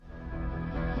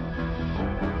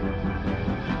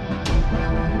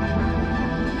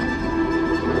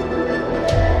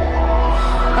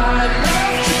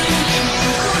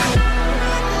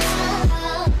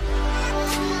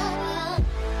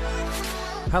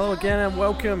Hello again and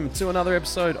welcome to another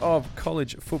episode of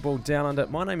College Football Down Under.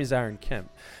 My name is Aaron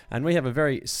Kemp and we have a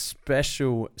very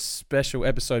special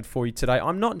episode for you today.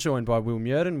 I'm not joined by Will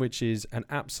Murden, which is an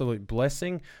absolute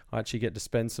blessing. I actually get to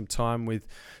spend some time with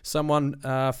someone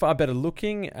far better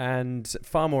looking and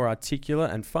far more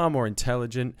articulate and far more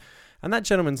intelligent. And that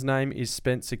gentleman's name is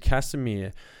Spencer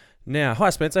Kassimir. Now, hi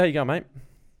Spencer, how you going, mate?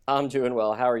 I'm doing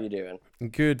well. How are you doing?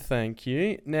 Good, thank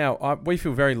you. Now, we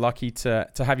feel very lucky to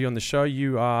have you on the show.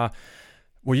 You're going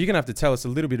to have to tell us a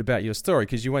little bit about your story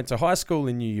because you went to high school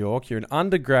in New York. You're an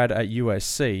undergrad at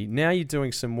USC. Now you're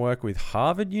doing some work with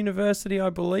Harvard University,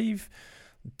 I believe.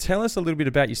 Tell us a little bit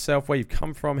about yourself, where you've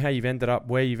come from, how you've ended up,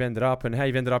 where you've ended up, and how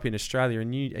you've ended up in Australia.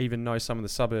 And you even know some of the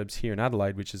suburbs here in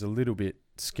Adelaide, which is a little bit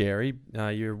scary.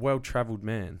 You're a well-travelled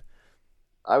man.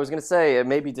 I was going to say it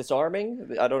may be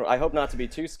disarming. I hope not to be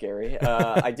too scary.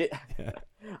 I did. Yeah.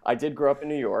 I did grow up in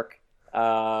New York.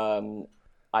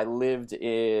 I lived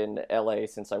in LA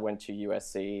since I went to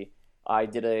USC. I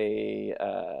did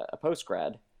a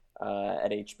postgrad at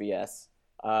HBS,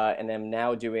 and I'm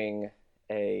now doing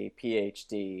a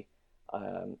PhD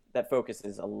that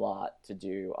focuses a lot to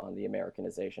do on the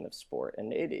Americanization of sport,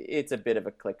 and it's a bit of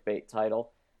a clickbait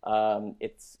title.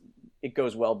 It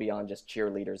goes well beyond just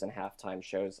cheerleaders and halftime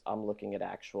shows. I'm looking at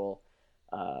actual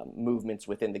movements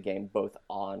within the game, both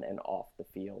on and off the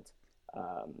field.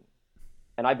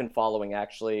 And I've been following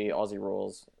actually Aussie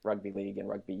Rules, Rugby League, and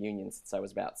Rugby Union since I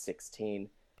was about 16.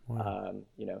 Wow.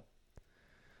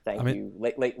 Thank you.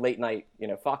 Late night,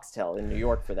 Foxtel in New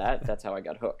York for that. That's how I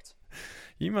got hooked.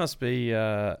 You must be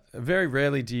very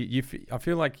rarely do you. I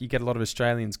feel like you get a lot of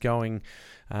Australians going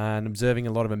and observing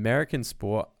a lot of American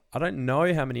sport. I don't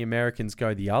know how many Americans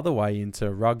go the other way into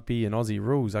rugby and Aussie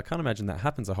rules. I can't imagine that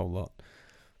happens a whole lot.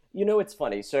 It's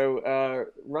funny. So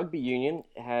Rugby Union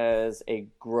has a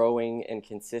growing and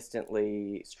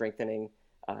consistently strengthening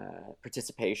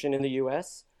participation in the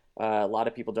U.S. A lot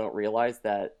of people don't realize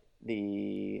that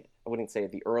I wouldn't say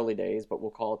the early days, but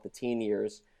we'll call it the teen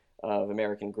years of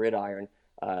American gridiron,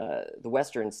 the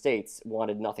Western states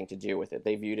wanted nothing to do with it.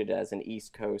 They viewed it as an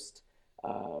East Coast,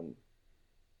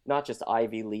 not just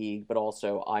Ivy League, but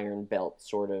also Iron Belt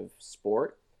sort of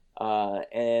sport.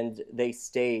 And they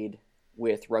stayed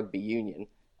with Rugby Union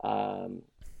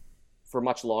for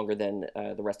much longer than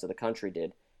the rest of the country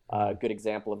did. A good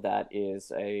example of that is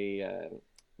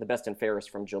the best and fairest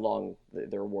from Geelong.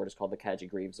 Their award is called the Kaji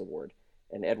Greaves Award.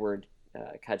 And Edward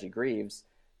Kaji Greaves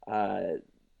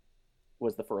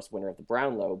was the first winner of the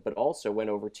Brownlow, but also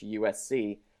went over to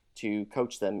USC to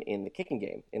coach them in the kicking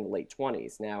game in the late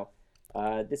 20s. Now,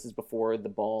 this is before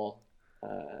the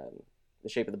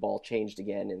shape of the ball changed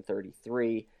again in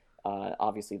 33.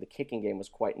 Obviously, the kicking game was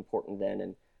quite important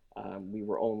then, and we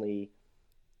were only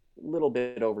a little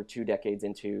bit over 2 decades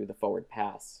into the forward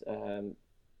pass.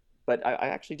 But I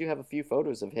actually do have a few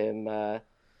photos of him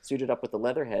suited up with the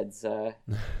Leatherheads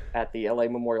at the LA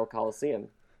Memorial Coliseum.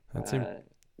 That's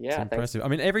yeah, impressive. thanks. I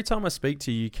mean, every time I speak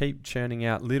to you, you keep churning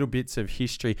out little bits of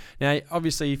history. Now,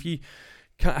 obviously, if you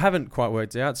haven't quite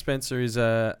worked out, Spencer is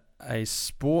a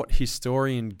sport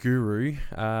historian guru,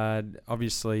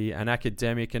 obviously an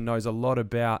academic, and knows a lot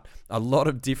about a lot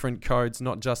of different codes,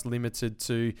 not just limited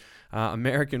to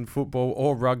American football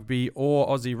or rugby or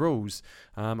Aussie rules.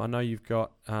 I know you've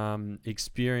got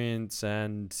experience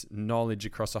and knowledge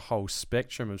across a whole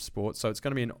spectrum of sports, so it's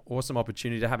going to be an awesome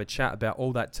opportunity to have a chat about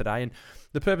all that today. And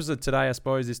the purpose of today, I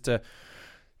suppose, is to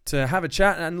have a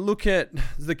chat and look at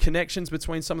the connections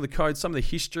between some of the codes, some of the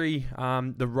history,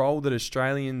 the role that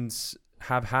Australians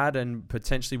have had and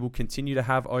potentially will continue to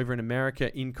have over in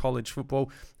America in college football,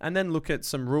 and then look at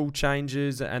some rule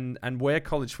changes and where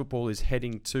college football is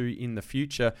heading to in the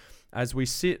future as we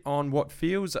sit on what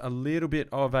feels a little bit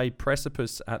of a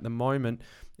precipice at the moment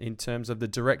in terms of the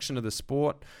direction of the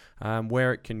sport,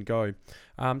 where it can go.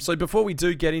 So before we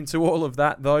do get into all of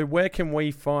that, though, where can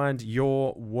we find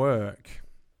your work?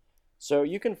 So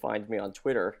you can find me on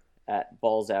Twitter at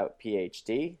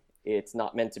BallsOutPhD. It's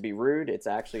not meant to be rude. It's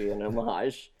actually an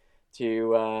homage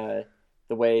to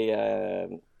the way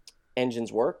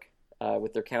engines work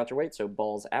with their counterweight. So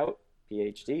Balls Out,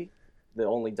 PhD. The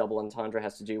only double entendre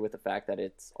has to do with the fact that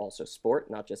it's also sport,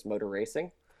 not just motor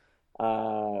racing.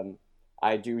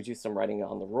 I do some writing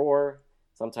on the Roar.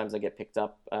 Sometimes I get picked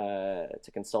up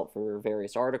to consult for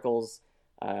various articles.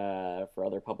 For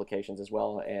other publications as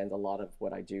well, and a lot of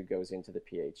what I do goes into the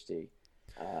PhD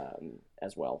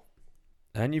as well.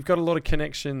 And you've got a lot of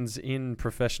connections in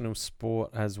professional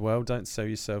sport as well. Don't sell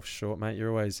yourself short, mate.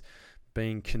 You're always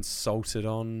being consulted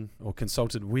on or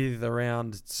consulted with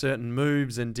around certain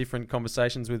moves and different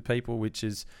conversations with people, which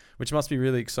must be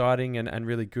really exciting and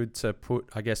really good to put,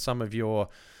 I guess, some of your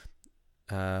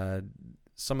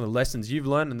some of the lessons you've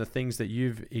learned and the things that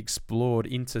you've explored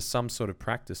into some sort of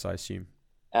practice, I assume.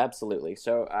 Absolutely.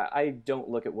 So I don't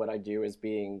look at what I do as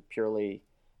being purely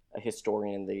a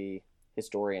historian in the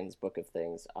historian's book of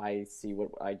things. I see what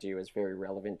I do as very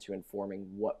relevant to informing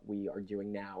what we are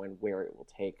doing now and where it will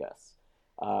take us.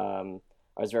 I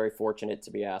was very fortunate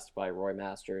to be asked by Roy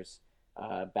Masters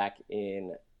back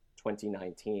in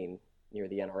 2019 near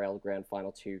the NRL Grand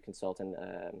Final to consult and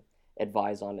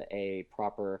advise on a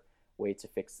proper way to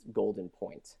fix golden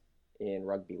point in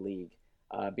rugby league.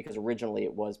 Because originally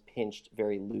it was pinched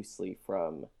very loosely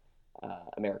from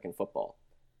American football,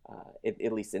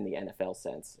 at least in the NFL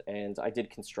sense. And I did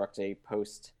construct a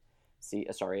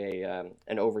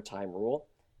an overtime rule,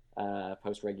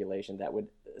 post regulation that would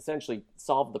essentially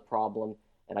solve the problem.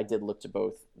 And I did look to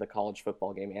both the college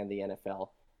football game and the NFL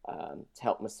to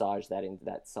help massage that into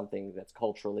that something that's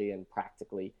culturally and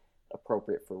practically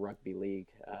appropriate for rugby league.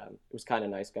 It was kind of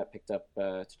nice. Got picked up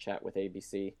to chat with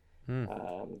ABC.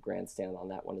 Grandstand on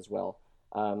that one as well.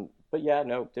 But yeah,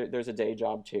 no, there's a day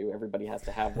job too. Everybody has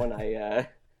to have one. I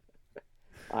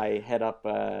head up,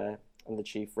 I'm the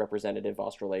chief representative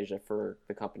Australasia for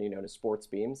the company known as Sports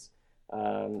Beams.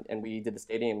 And we did the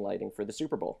stadium lighting for the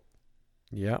Super Bowl.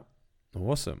 Yeah.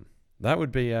 Awesome. That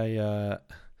would be I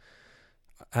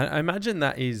imagine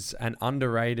that is an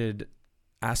underrated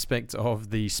aspect of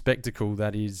the spectacle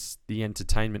that is the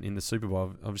entertainment in the Super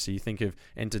Bowl. Obviously, you think of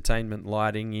entertainment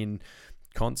lighting in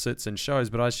concerts and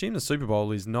shows, but I assume the Super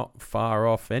Bowl is not far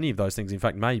off any of those things. In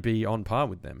fact, may be on par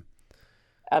with them.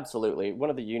 Absolutely.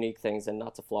 One of the unique things, and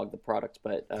not to flog the product,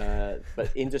 but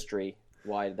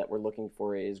industry-wide that we're looking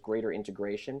for is greater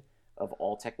integration of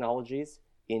all technologies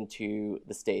into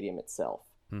the stadium itself.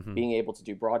 Mm-hmm. Being able to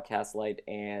do broadcast light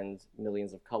and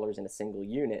millions of colors in a single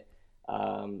unit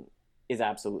is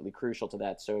absolutely crucial to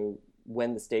that. So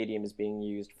when the stadium is being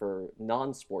used for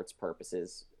non-sports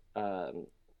purposes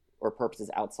or purposes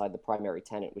outside the primary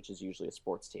tenant, which is usually a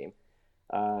sports team,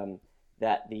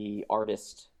 that the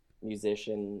artist,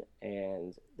 musician,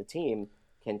 and the team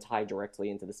can tie directly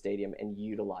into the stadium and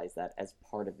utilize that as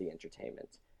part of the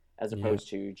entertainment, as opposed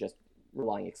to just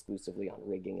relying exclusively on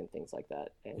rigging and things like that.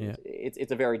 And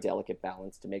it's a very delicate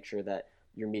balance to make sure that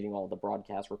you're meeting all the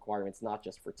broadcast requirements, not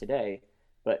just for today,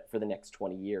 but for the next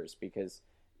 20 years. Because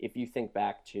if you think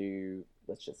back to,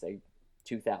 let's just say,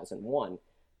 2001,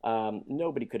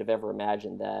 nobody could have ever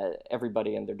imagined that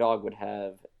everybody and their dog would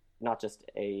have not just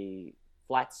a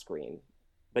flat screen,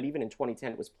 but even in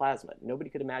 2010 it was plasma. Nobody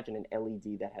could imagine an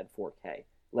LED that had 4K,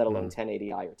 let alone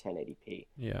 1080i or 1080p.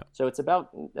 Yeah. So it's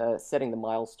about setting the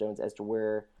milestones as to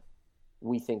where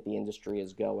we think the industry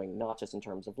is going, not just in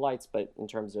terms of lights, but in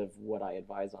terms of what I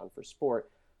advise on for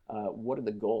sport. What are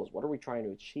the goals? What are we trying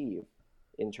to achieve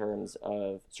in terms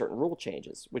of certain rule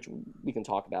changes, which we can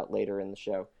talk about later in the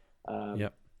show?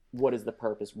 What is the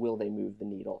purpose? Will they move the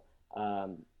needle?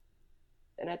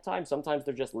 And at times, sometimes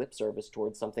they're just lip service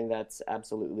towards something that's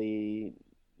absolutely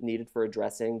needed for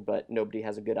addressing, but nobody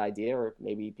has a good idea, or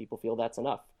maybe people feel that's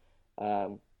enough.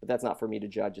 But that's not for me to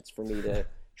judge. It's for me to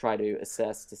try to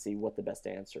assess to see what the best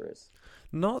answer is.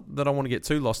 Not that I want to get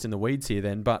too lost in the weeds here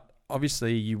then, but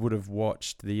obviously you would have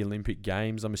watched the Olympic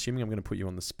Games. I'm assuming I'm going to put you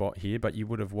on the spot here, but you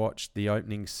would have watched the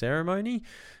opening ceremony.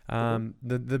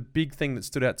 The big thing that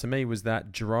stood out to me was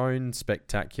that drone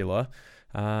spectacular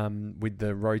with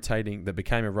the rotating, that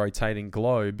became a rotating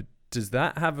globe. Does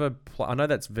that have I know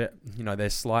that's,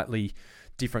 there's slightly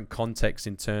different context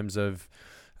in terms of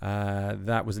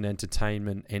that was an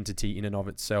entertainment entity in and of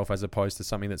itself as opposed to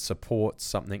something that supports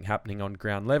something happening on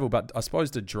ground level. But I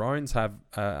suppose the drones have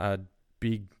a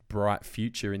big, bright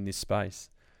future in this space.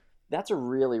 That's a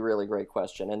really, really great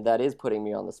question, and that is putting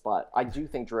me on the spot. I do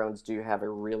think drones do have a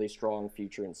really strong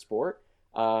future in sport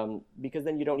because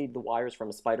then you don't need the wires from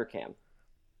a spider cam.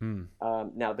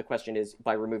 Now, the question is,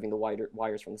 by removing the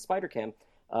wires from the spider cam,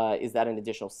 is that an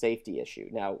additional safety issue?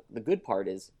 Now, the good part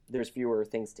is there's fewer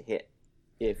things to hit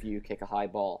if you kick a high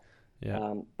ball.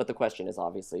 Yeah. But the question is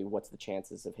obviously, what's the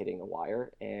chances of hitting a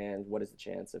wire, and what is the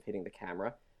chance of hitting the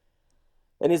camera?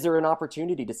 And is there an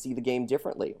opportunity to see the game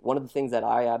differently? One of the things that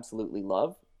I absolutely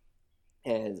love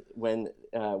is when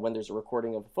there's a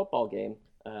recording of a football game,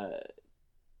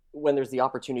 when there's the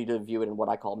opportunity to view it in what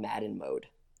I call Madden mode,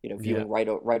 viewing right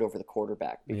over the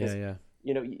quarterback. Because,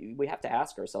 we have to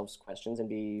ask ourselves questions and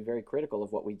be very critical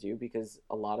of what we do, because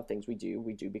a lot of things we do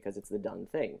because it's the done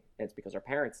thing. And it's because our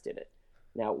parents did it.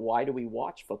 Now, why do we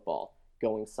watch football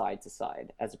going side to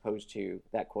side as opposed to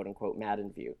that quote-unquote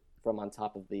Madden view? from on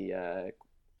top of the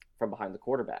from behind the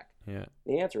quarterback. Yeah.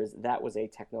 The answer is that was a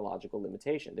technological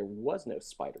limitation. There was no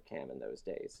spider cam in those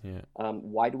days. Yeah.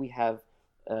 Why do we have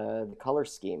the color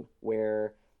scheme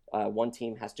where one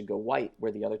team has to go white,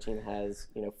 where the other team has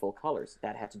full colors?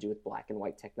 That had to do with black and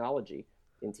white technology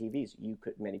in TVs.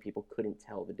 Many people couldn't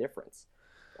tell the difference.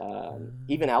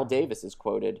 Even Al Davis is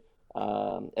quoted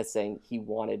as saying he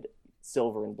wanted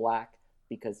silver and black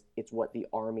because it's what the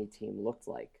Army team looked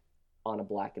like on a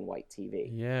black and white TV.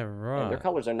 Yeah, right. And their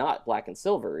colors are not black and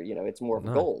silver. It's more of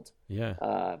gold.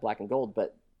 Yeah. Black and gold.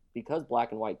 But because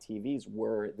black and white TVs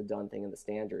were the done thing and the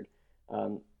standard,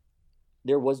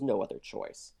 there was no other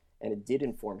choice. And it did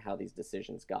inform how these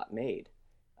decisions got made.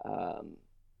 And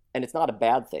it's not a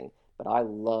bad thing, but I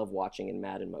love watching in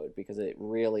Madden mode because it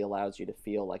really allows you to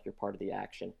feel like you're part of the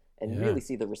action and really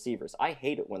see the receivers. I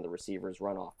hate it when the receivers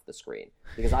run off the screen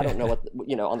because I don't know what,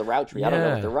 on the route tree, I don't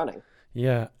know what they're running.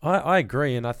 Yeah, I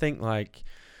agree. And I think, I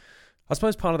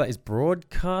suppose part of that is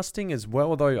broadcasting as well,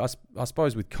 although I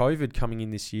suppose with COVID coming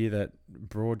in this year that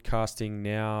broadcasting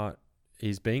now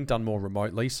is being done more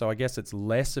remotely. So I guess it's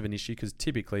less of an issue because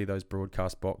typically those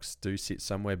broadcast boxes do sit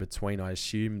somewhere between, I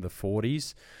assume, the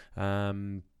 40s,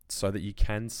 so that you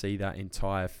can see that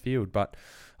entire field. But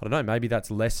I don't know, maybe that's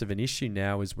less of an issue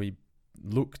now as we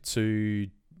look to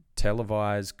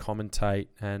televise, commentate,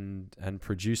 and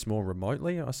produce more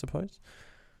remotely, I suppose.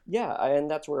 Yeah, and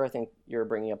that's where I think you're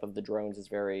bringing up of the drones is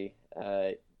very,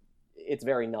 it's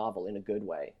very novel in a good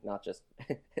way, not just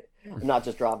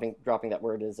dropping that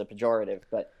word as a pejorative,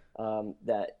 but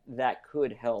that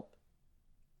could help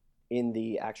in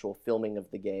the actual filming of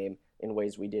the game in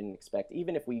ways we didn't expect,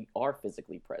 even if we are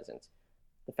physically present.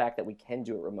 The fact that we can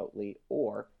do it remotely,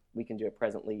 or we can do it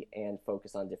presently and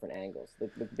focus on different angles.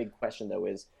 The big question, though,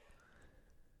 is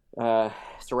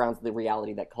surrounds the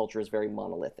reality that culture is very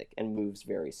monolithic and moves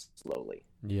very slowly.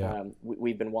 Yeah.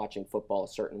 We've been watching football a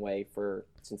certain way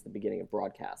since the beginning of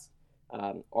broadcast.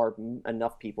 Are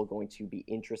enough people going to be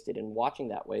interested in watching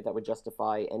that way that would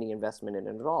justify any investment in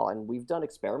it at all? And we've done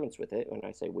experiments with it. When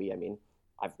I say we, I mean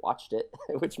I've watched it,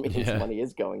 which means money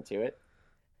is going to it.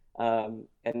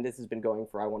 And this has been going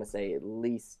for, I want to say, at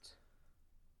least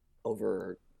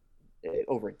over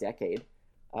a decade.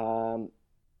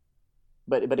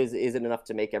 But is it enough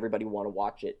to make everybody want to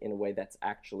watch it in a way that's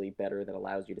actually better, that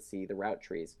allows you to see the route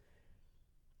trees?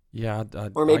 Yeah,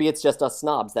 or maybe it's just us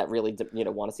snobs that really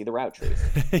want to see the route trees,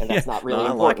 and that's not really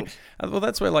important. Well,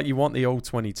 that's where you want the all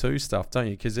 22 stuff, don't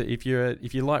you? Because if you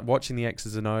like watching the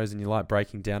X's and O's and you like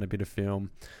breaking down a bit of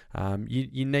film,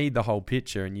 you need the whole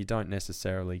picture, and you don't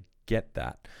necessarily get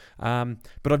that.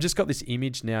 But I've just got this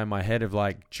image now in my head of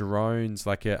drones,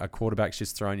 a quarterback's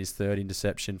just thrown his third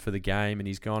interception for the game and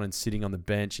he's gone and sitting on the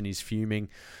bench and he's fuming,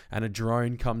 and a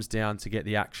drone comes down to get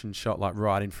the action shot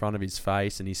right in front of his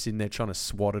face, and he's sitting there trying to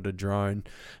swat at a drone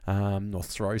or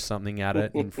throw something at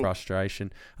it in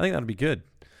frustration. I think that'd be good.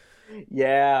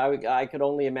 Yeah, I could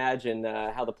only imagine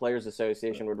how the Players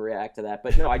Association would react to that.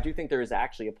 But no, I do think there is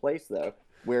actually a place, though,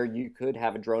 where you could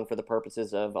have a drone for the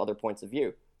purposes of other points of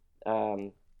view.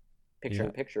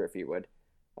 Picture-in-picture, if you would,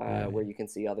 where you can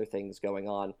see other things going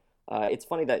on. It's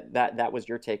funny that was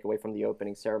your takeaway from the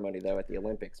opening ceremony, though, at the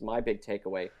Olympics. My big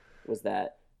takeaway was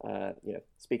that,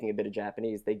 speaking a bit of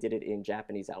Japanese, they did it in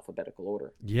Japanese alphabetical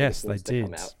order. Yes, they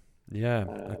did. Yeah,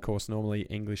 of course, normally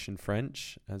English and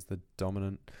French as the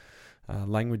dominant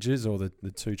languages, or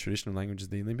the two traditional languages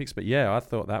of the Olympics. But yeah, I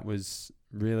thought that was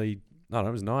really... No,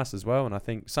 it was nice as well, and I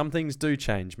think some things do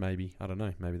change, maybe. I don't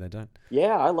know, maybe they don't.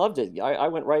 Yeah, I loved it. I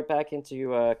went right back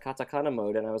into katakana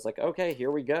mode, and I was like, okay, here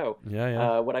we go.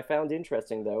 Yeah. What I found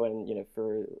interesting, though, and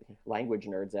for language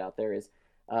nerds out there, is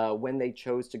when they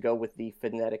chose to go with the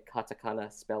phonetic katakana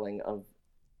spelling of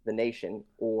the nation,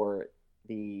 or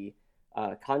the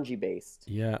kanji-based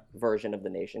version of the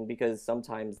nation, because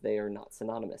sometimes they are not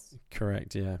synonymous.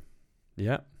 Correct, yeah.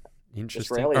 Yeah.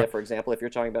 Interesting. Australia, for example, if you're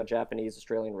talking about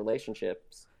Japanese-Australian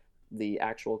relationships, the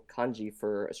actual kanji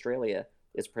for Australia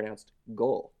is pronounced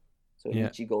go. So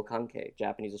Ichigo Kankei.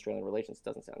 Japanese-Australian relations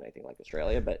doesn't sound anything like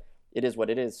Australia, but it is what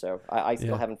it is. So I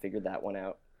still haven't figured that one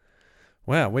out.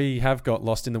 Wow, we have got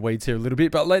lost in the weeds here a little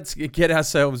bit, but let's get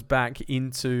ourselves back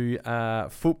into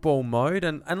football mode,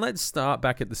 and let's start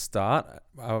back at the start,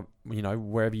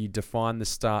 wherever you define the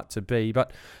start to be.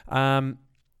 But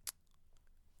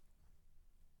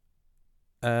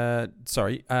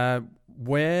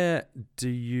where do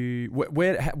you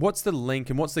what's the link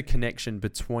and what's the connection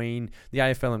between the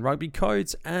AFL and rugby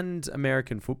codes and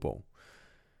American football?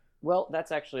 Well,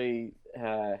 that's actually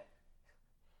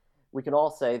we can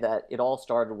all say that it all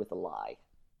started with a lie.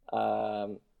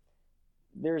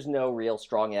 There's no real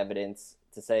strong evidence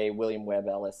to say William Webb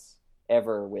Ellis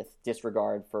ever, with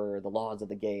disregard for the laws of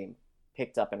the game,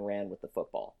 picked up and ran with the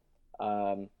football.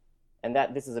 And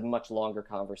that this is a much longer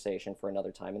conversation for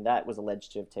another time. And that was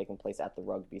alleged to have taken place at the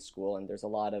rugby school. And there's a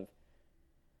lot of,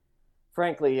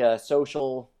 frankly,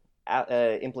 social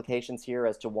implications here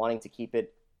as to wanting to keep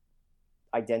it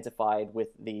identified with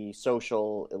the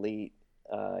social elite,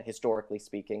 historically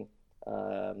speaking,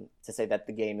 to say that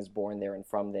the game is born there and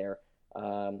from there.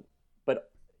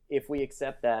 But if we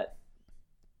accept that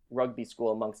rugby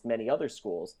school, amongst many other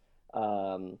schools,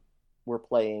 were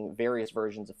playing various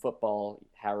versions of football,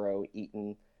 Harrow,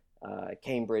 Eton,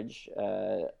 Cambridge.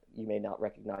 You may not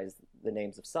recognize the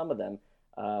names of some of them,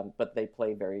 but they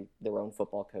play their own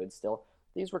football codes still.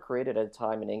 These were created at a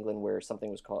time in England where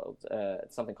something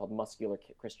called muscular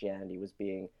Christianity was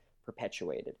being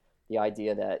perpetuated. The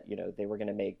idea that they were going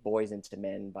to make boys into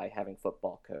men by having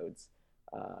football codes,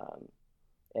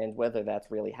 and whether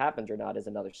that's really happened or not is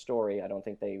another story. I don't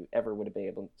think they ever would have been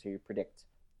able to predict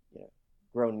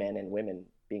grown men and women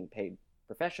being paid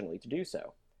professionally to do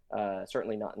so.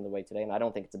 Certainly not in the way today, and I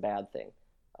don't think it's a bad thing.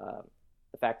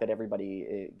 The fact that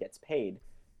everybody gets paid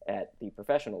at the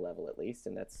professional level, at least,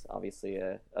 and that's obviously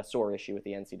a sore issue with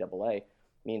the NCAA,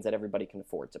 means that everybody can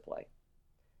afford to play.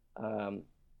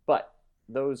 But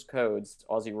those codes,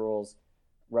 Aussie rules,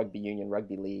 rugby union,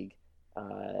 rugby league,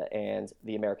 and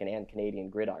the American and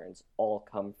Canadian gridirons all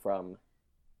come from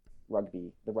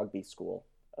the rugby school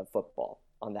of football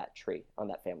on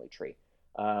that family tree.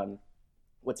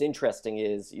 What's interesting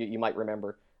is you might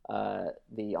remember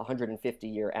the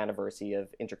 150-year anniversary of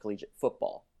intercollegiate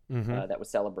football that was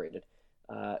celebrated.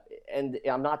 And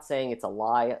I'm not saying it's a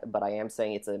lie, but I am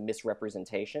saying it's a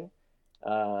misrepresentation.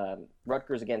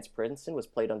 Rutgers against Princeton was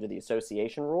played under the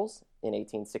association rules in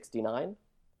 1869,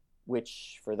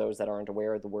 which, for those that aren't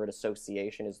aware, the word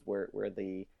association is where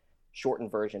the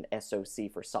shortened version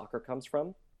SOC for soccer comes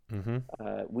from.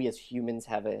 We as humans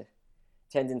have a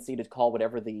tendency to call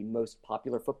whatever the most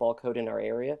popular football code in our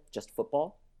area just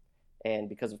football. And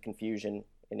because of confusion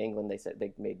in England,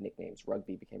 they made nicknames.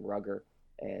 Rugby became rugger,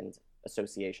 and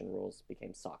association rules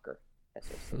became soccer,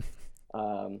 SOC.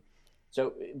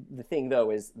 So the thing,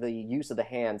 though, is the use of the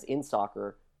hands in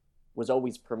soccer was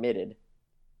always permitted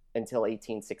until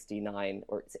 1869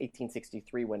 or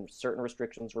 1863, when certain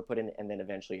restrictions were put in, and then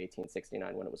eventually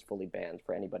 1869 when it was fully banned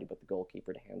for anybody but the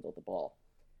goalkeeper to handle the ball.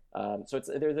 So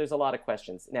there's a lot of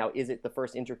questions. Now, is it the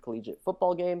first intercollegiate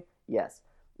football game? Yes.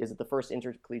 Is it the first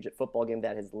intercollegiate football game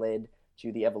that has led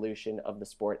to the evolution of the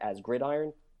sport as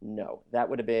gridiron? No. That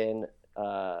would have been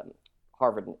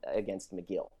Harvard against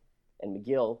McGill. And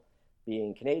McGill,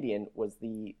 being Canadian, was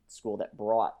the school that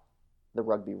brought the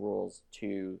rugby rules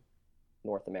to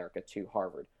North America, to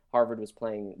Harvard. Harvard was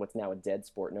playing what's now a dead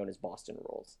sport known as Boston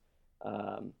rules.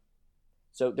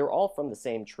 So they're all from the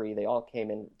same tree. They all came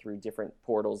in through different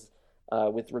portals.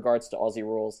 With regards to Aussie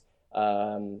rules,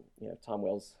 Tom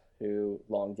Wills, who,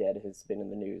 long dead, has been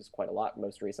in the news quite a lot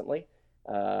most recently,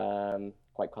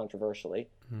 quite controversially,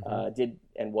 did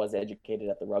and was educated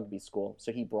at the rugby school.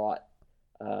 So he brought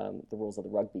the rules of the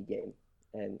rugby game.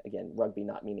 And again, rugby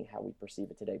not meaning how we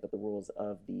perceive it today, but the rules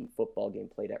of the football game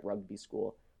played at rugby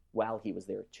school while he was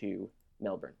there to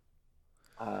Melbourne.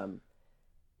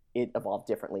 It evolved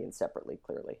differently and separately,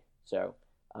 clearly. So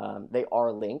they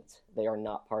are linked. They are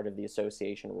not part of the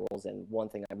association rules. And one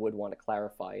thing I would want to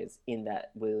clarify is in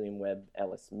that William Webb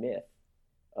Ellis myth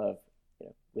of,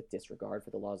 with disregard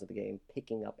for the laws of the game,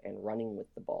 picking up and running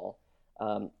with the ball,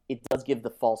 it does give the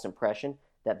false impression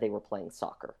that they were playing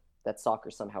soccer, that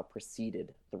soccer somehow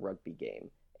preceded the rugby game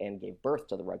and gave birth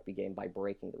to the rugby game by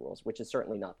breaking the rules, which is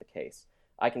certainly not the case.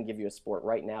 I can give you a sport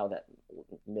right now that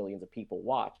millions of people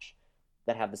watch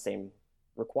that have the same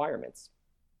requirements.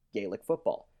 Gaelic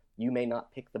football. You may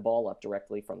not pick the ball up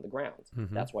directly from the ground.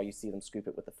 That's why you see them scoop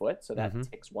it with the foot, so that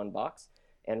ticks one box,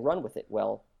 and run with it.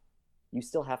 Well, you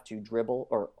still have to dribble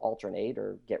or alternate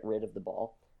or get rid of the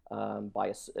ball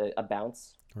by a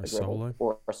bounce, or a solo.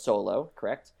 Or a solo,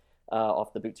 correct,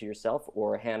 off the boot to yourself,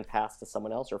 or a hand pass to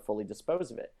someone else, or fully dispose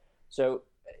of it. So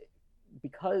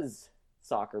because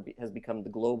soccer has become the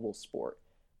global sport,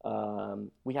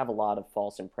 we have a lot of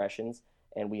false impressions,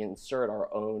 and we insert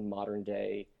our own modern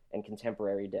day and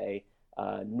contemporary day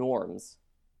norms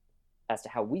as to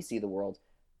how we see the world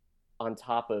on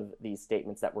top of these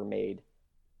statements that were made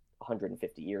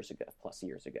 150 years ago, plus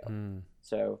years ago.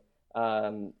 So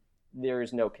there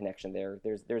is no connection there.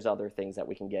 There's other things that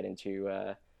we can get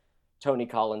into. Tony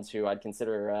Collins, who I'd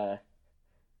consider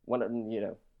one of,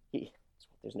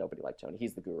 there's nobody like Tony.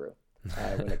 He's the guru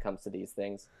when it comes to these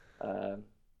things.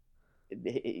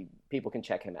 People can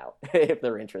check him out if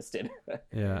they're interested.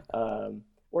 Yeah.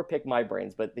 or pick my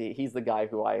brains, but he's the guy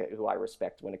who I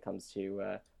respect when it comes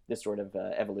to this sort of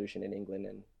evolution in England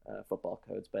and football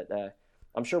codes. But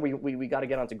I'm sure we got to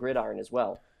get onto gridiron as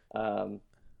well.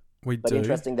 We but do.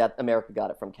 interesting that America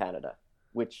got it from Canada,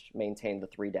 which maintained the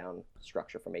 3-down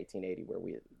structure from 1880,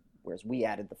 whereas we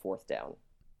added the 4th down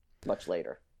much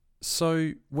later.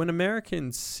 So when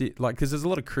Americans sit, like, because there's a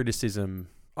lot of criticism.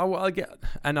 Oh, well, I get,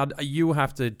 and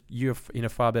you're in a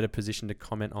far better position to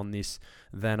comment on this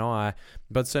than I.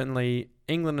 But certainly,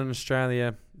 England and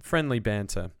Australia, friendly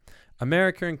banter.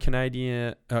 America and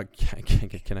Canadian,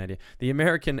 the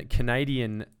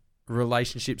American-Canadian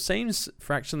relationship seems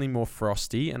fractionally more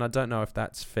frosty, and I don't know if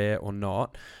that's fair or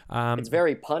not. It's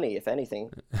very punny, if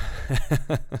anything.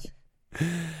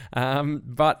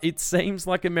 But it seems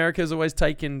like America's always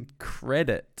taken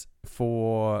credit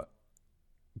for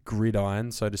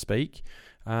gridiron, so to speak.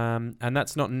 And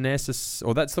that's not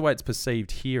or that's the way it's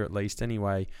perceived here, at least,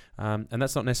 anyway. And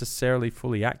that's not necessarily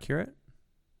fully accurate.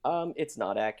 It's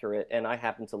not accurate, and I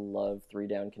happen to love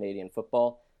 3-down Canadian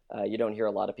football. You don't hear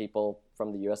a lot of people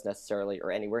from the U.S. necessarily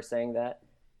or anywhere saying that.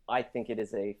 I think it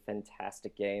is a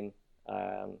fantastic game.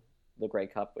 The Grey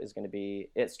Cup is going to be...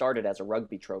 It started as a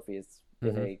rugby trophy. It's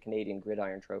been a Canadian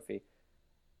gridiron trophy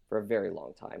for a very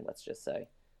long time, let's just say.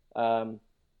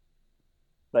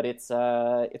 But it's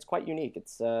quite unique.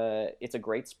 It's a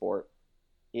great sport.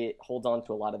 It holds on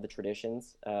to a lot of the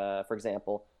traditions. For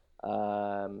example,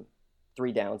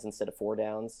 3 downs instead of 4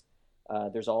 downs.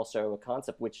 There's also a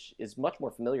concept which is much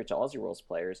more familiar to Aussie rules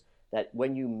players, that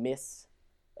when you miss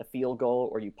a field goal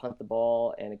or you punt the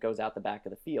ball and it goes out the back of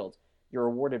the field, you're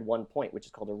awarded 1 point, which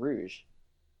is called a rouge.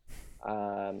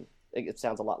 It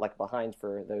sounds a lot like behind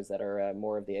for those that are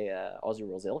more of the Aussie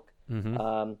rules ilk.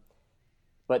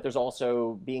 But there's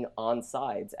also being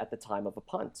onsides at the time of a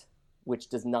punt, which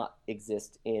does not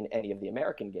exist in any of the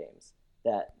American games,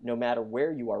 that no matter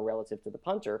where you are relative to the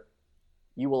punter,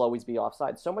 you will always be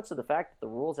offside. So much to the fact that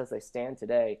the rules as they stand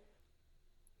today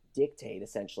dictate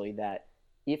essentially that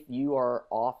if you are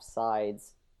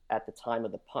offsides at the time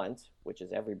of the punt, which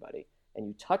is everybody, and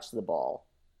you touch the ball,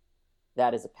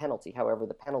 that is a penalty. However,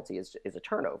 the penalty is a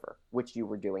turnover, which you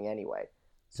were doing anyway.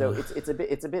 So it's a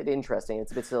bit interesting.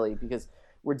 It's a bit silly because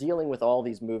we're dealing with all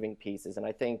these moving pieces, and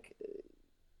I think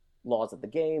laws of the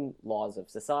game, laws of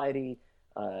society,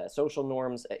 social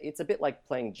norms, it's a bit like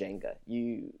playing Jenga.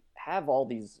 You have all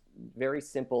these very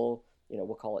simple,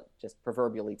 we'll call it just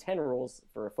proverbially 10 rules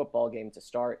for a football game to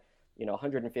start,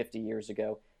 150 years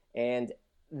ago, and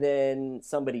then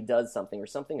somebody does something or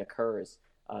something occurs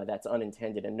that's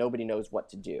unintended and nobody knows what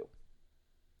to do.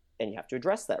 And you have to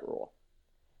address that rule.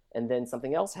 And then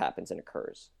something else happens and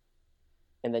occurs.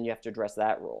 And then you have to address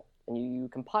that rule. And you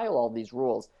compile all these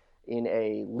rules in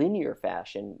a linear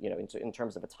fashion, in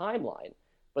terms of a timeline.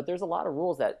 But there's a lot of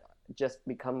rules that just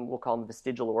become, we'll call them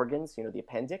vestigial organs, the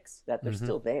appendix, that they're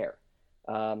still there.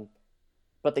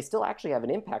 But they still actually have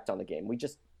an impact on the game.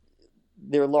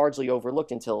 They're largely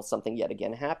overlooked until something yet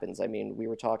again happens. I mean, we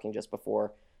were talking just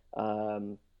before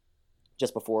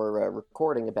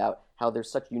recording about how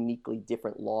there's such uniquely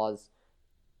different laws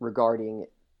regarding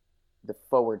the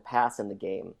forward pass in the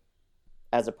game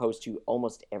as opposed to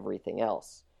almost everything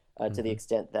else, to the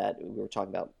extent that we were talking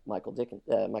about Michael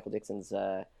Dixon's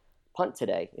punt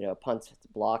today, punt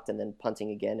blocked and then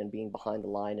punting again and being behind the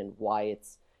line, and why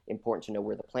it's important to know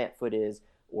where the plant foot is,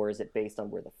 or is it based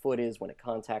on where the foot is when it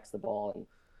contacts the ball, and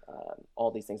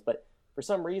all these things. But for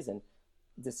some reason,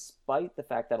 despite the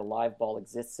fact that a live ball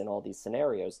exists in all these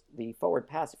scenarios, the forward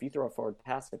pass, if you throw a forward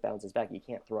pass and it bounces back, you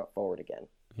can't throw it forward again.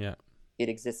 Yeah. It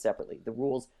exists separately. The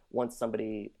rules, once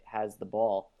somebody has the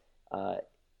ball,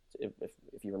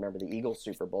 if you remember the Eagles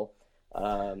Super Bowl,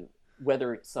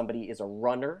 whether somebody is a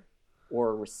runner or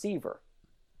a receiver,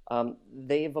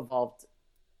 they've evolved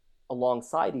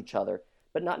alongside each other,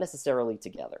 but not necessarily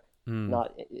together.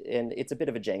 And it's a bit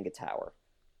of a Jenga tower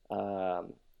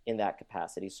in that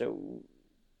capacity. So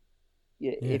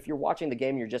if you're watching the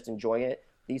game, you're just enjoying it.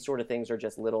 These sort of things are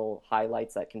just little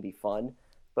highlights that can be fun.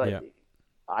 But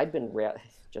I've been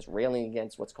just railing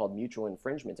against what's called mutual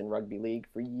infringement in rugby league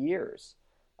for years.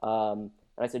 And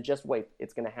I said, just wait,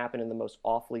 it's going to happen in the most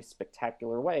awfully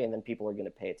spectacular way, and then people are going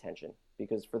to pay attention.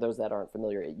 Because for those that aren't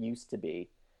familiar, it used to be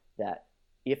that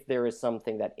if there is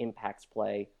something that impacts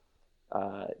play,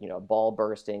 a ball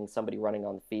bursting, somebody running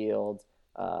on the field,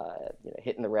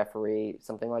 hitting the referee,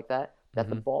 something like that, that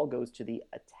the ball goes to the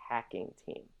attacking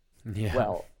team. Yeah.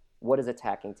 Well, what does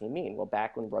attacking team mean? Well,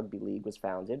 back when rugby league was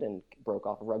founded and broke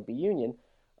off of rugby union,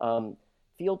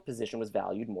 field position was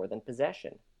valued more than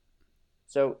possession.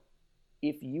 So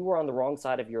if you were on the wrong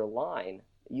side of your line,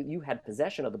 you had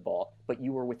possession of the ball, but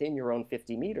you were within your own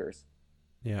 50 meters,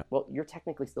 Yeah. Well, you're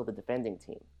technically still the defending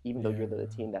team, even though Yeah. you're the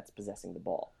team that's possessing the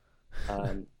ball.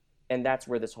 Um, and that's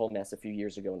where this whole mess a few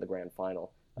years ago in the grand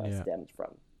final Yeah. stemmed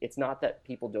from. It's not that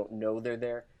people don't know they're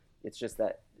there. It's just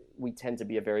that we tend to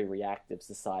be a very reactive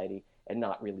society and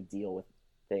not really deal with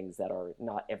things that are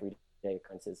not everyday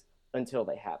occurrences until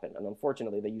they happen. And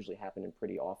unfortunately, they usually happen in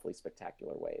pretty awfully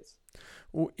spectacular ways.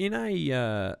 Well,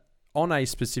 on a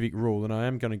specific rule, and I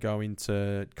am going to go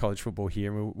into college football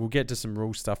here, and we'll get to some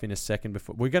rule stuff in a second.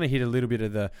 Before we're going to hit a little bit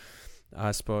of the,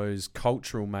 I suppose,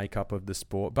 cultural makeup of the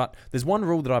sport. But there's one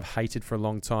rule that I've hated for a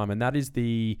long time, and that is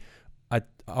the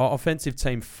offensive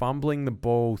team fumbling the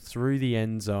ball through the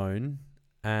end zone,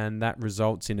 and that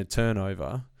results in a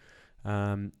turnover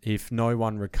if no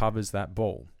one recovers that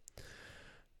ball.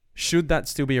 Should that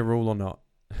still be a rule or not?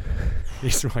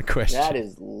 Is my question. That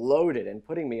is loaded and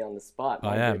putting me on the spot.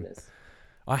 My goodness.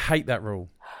 I hate that rule.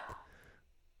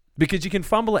 Because you can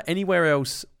fumble it anywhere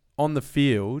else on the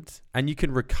field and you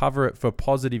can recover it for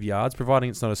positive yards, providing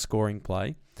it's not a scoring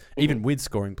play. Even with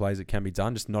scoring plays, it can be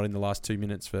done, just not in the last 2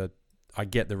 minutes I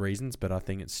get the reasons, but I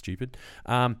think it's stupid.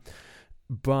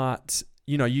 But,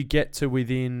 you get to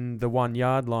within the 1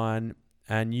 yard line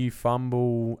and you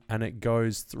fumble and it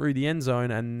goes through the end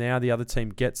zone and now the other team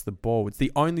gets the ball. It's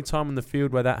the only time on the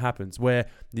field where that happens, where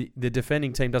the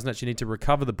defending team doesn't actually need to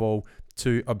recover the ball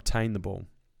to obtain the ball.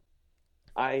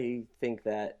 I think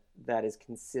that is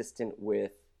consistent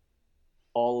with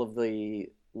all of the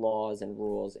laws and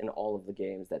rules in all of the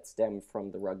games that stem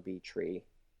from the rugby tree,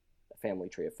 the family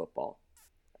tree of football.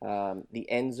 The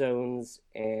end zones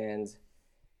and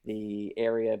the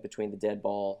area between the dead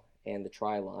ball and the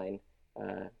try line,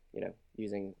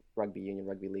 using rugby union,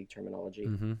 rugby league terminology,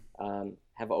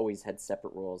 have always had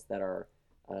separate rules that are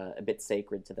a bit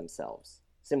sacred to themselves,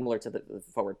 similar to the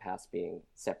forward pass being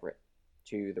separate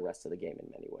to the rest of the game in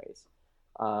many ways.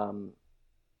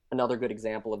 Another good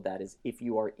example of that is if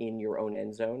you are in your own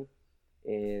end zone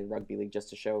in rugby league, just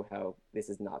to show how this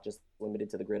is not just limited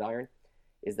to the gridiron,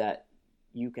 is that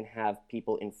you can have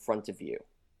people in front of you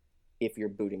if you're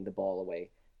booting the ball away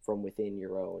from within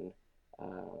your own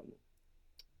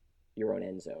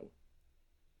end zone,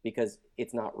 because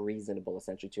it's not reasonable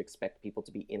essentially to expect people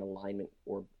to be in alignment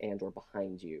or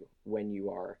behind you when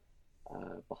you are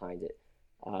behind it.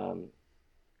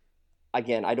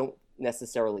 Again, I don't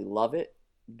necessarily love it,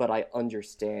 but I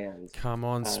understand. Come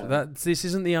on, this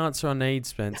isn't the answer I need,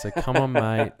 Spencer. Come on,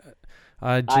 mate.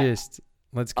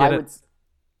 Let's get it.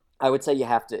 I would say you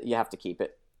have to keep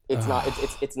it. It's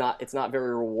not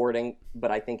very rewarding,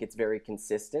 but I think it's very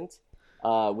consistent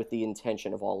with the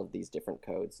intention of all of these different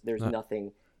codes. There's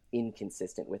nothing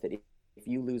inconsistent with it. If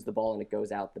you lose the ball and it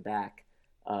goes out the back,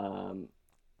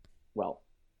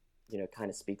 kind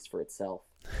of speaks for itself.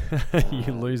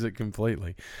 You lose it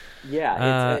completely.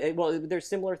 Yeah. There's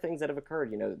similar things that have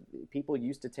occurred. People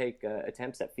used to take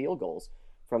attempts at field goals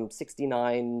from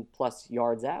 69 plus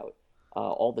yards out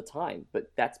all the time,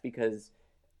 but that's because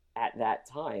at that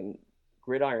time,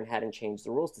 gridiron hadn't changed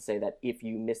the rules to say that if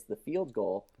you miss the field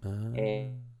goal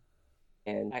and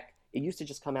it used to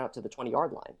just come out to the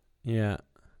 20-yard line. Yeah.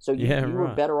 So you were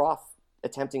better off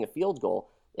attempting a field goal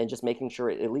and just making sure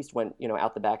it at least went,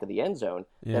 out the back of the end zone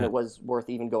than it was worth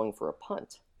even going for a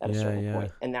punt at a certain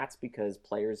point. And that's because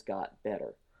players got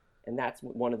better. And that's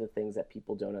one of the things that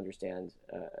people don't understand,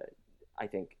 I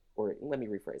think, or let me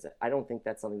rephrase it. I don't think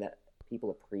that's something that people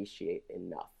appreciate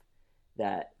enough.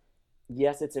 That,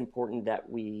 yes, it's important that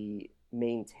we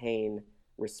maintain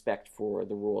respect for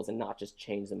the rules and not just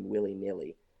change them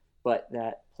willy-nilly, but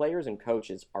that players and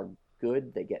coaches are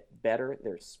good, they get better,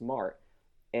 they're smart,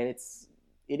 and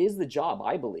it is the job,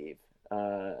 I believe,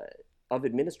 of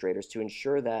administrators to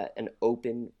ensure that an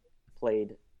open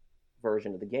played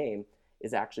version of the game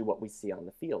is actually what we see on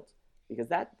the field, because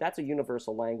that's a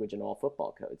universal language in all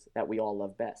football codes that we all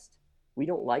love best. We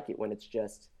don't like it when it's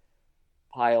just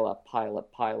pile up,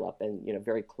 and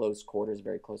very close quarters,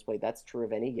 very close play. That's true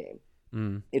of any game.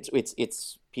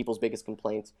 It's people's biggest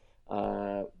complaint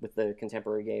with the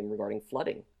contemporary game regarding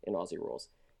flooding in Aussie rules.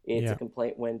 It's a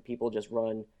complaint when people just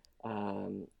run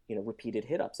repeated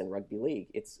hit-ups in rugby league.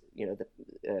 It's the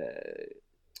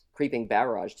creeping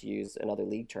barrage, to use another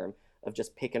league term, of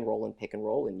just pick and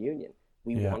roll in union.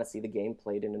 We want to see the game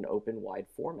played in an open, wide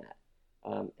format.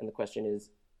 And the question is,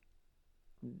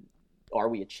 are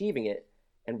we achieving it?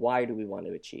 And why do we want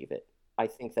to achieve it? I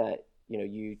think that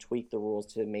you tweak the rules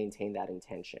to maintain that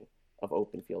intention of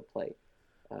open field play.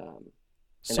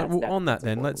 So on that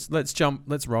then,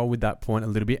 let's roll with that point a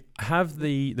little bit. Have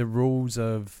the rules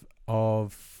of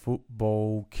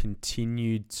football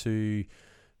continued to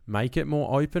make it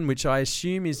more open, which I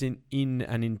assume is in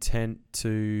an intent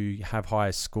to have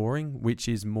higher scoring, which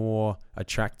is more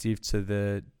attractive to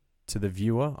the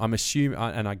viewer. I'm assuming,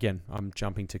 and again, I'm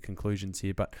jumping to conclusions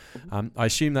here, but I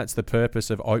assume that's the purpose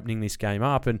of opening this game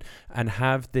up and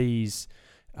have these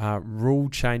rule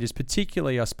changes,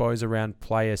 particularly, I suppose, around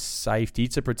player safety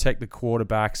to protect the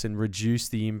quarterbacks and reduce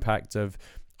the impact of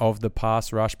the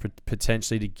pass rush,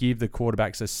 potentially to give the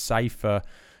quarterbacks a safer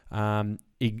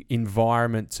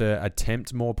environment to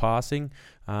attempt more passing,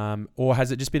 or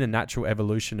has it just been a natural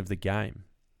evolution of the game?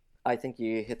 I think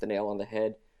you hit the nail on the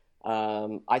head.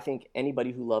 I think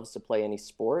anybody who loves to play any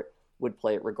sport would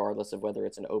play it regardless of whether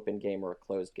it's an open game or a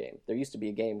closed game. There used to be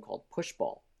a game called push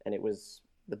ball, and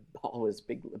the ball was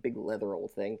a big leather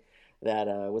old thing that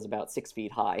was about 6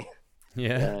 feet high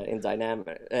in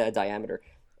diameter.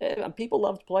 People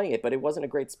loved playing it, but it wasn't a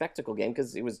great spectacle game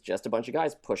because it was just a bunch of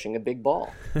guys pushing a big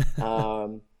ball.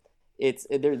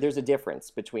 There's a difference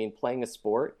between playing a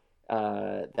sport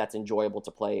that's enjoyable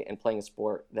to play and playing a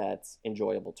sport that's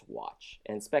enjoyable to watch.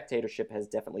 And spectatorship has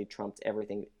definitely trumped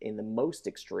everything in the most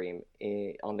extreme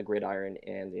on the gridiron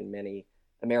and in many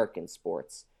American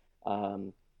sports.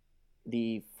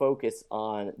 The focus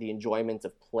on the enjoyment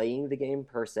of playing the game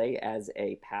per se as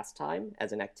a pastime,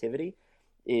 as an activity,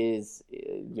 is,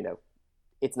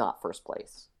 it's not first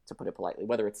place, to put it politely.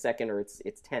 Whether it's second or it's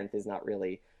 10th is not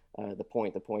really the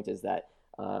point. The point is that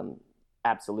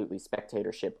absolutely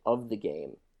spectatorship of the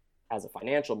game as a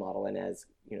financial model and as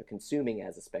consuming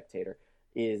as a spectator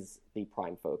is the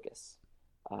prime focus.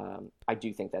 I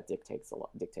do think that dictates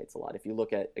a lot. If you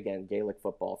look at, again, Gaelic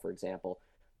football, for example,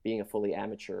 being a fully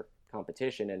amateur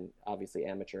competition, and obviously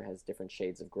amateur has different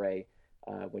shades of gray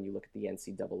when you look at the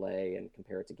NCAA and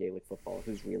compare it to Gaelic football,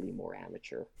 who's really more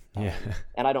amateur.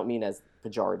 And I don't mean as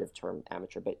pejorative term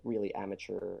amateur, but really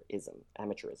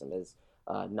amateurism is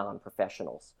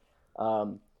non-professionals.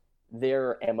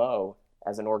 Their MO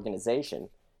as an organization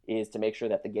is to make sure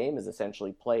that the game is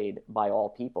essentially played by all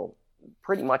people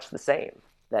pretty much the same,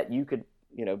 that you could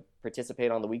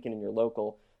participate on the weekend in your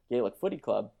local Gaelic footy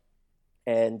club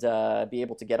and be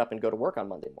able to get up and go to work on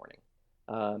Monday morning,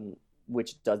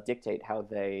 which does dictate how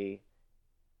they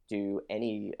do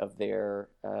any of their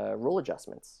rule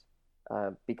adjustments,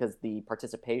 because the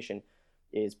participation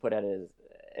is put at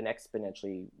an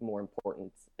exponentially more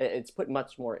important. It's put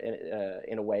much more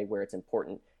in a way where it's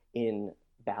important in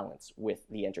balance with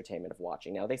the entertainment of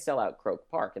watching. Now, they sell out Croke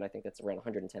Park, and I think that's around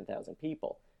 110,000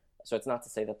 people. So it's not to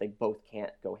say that they both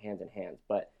can't go hand in hand,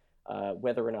 but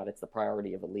whether or not it's the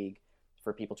priority of a league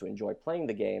for people to enjoy playing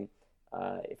the game,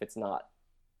 if it's not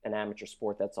an amateur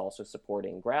sport that's also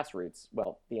supporting grassroots,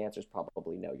 well, the answer is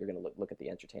probably no. You're going to look at the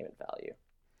entertainment value.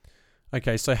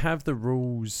 Okay, so have the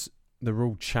rule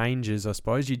changes, I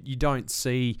suppose. You don't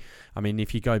see, I mean,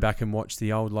 if you go back and watch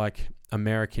the old, like,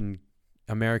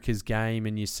 America's game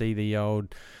and you see the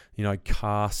old,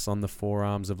 casts on the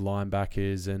forearms of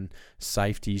linebackers and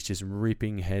safeties just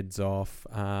ripping heads off.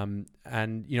 And,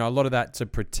 a lot of that to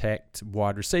protect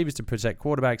wide receivers, to protect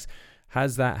quarterbacks.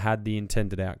 Has that had the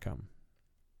intended outcome?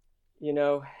 I'm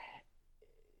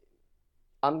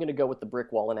going to go with the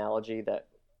brick wall analogy that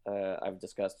I've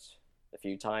discussed a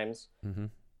few times. Mm-hmm.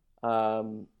 A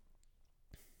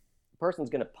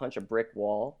person's going to punch a brick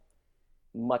wall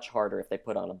much harder if they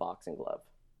put on a boxing glove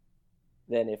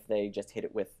than if they just hit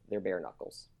it with their bare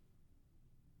knuckles.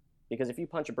 Because if you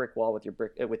punch a brick wall with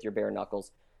your bare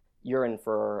knuckles, you're in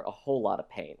for a whole lot of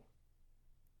pain.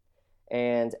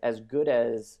 And as good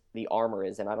as the armor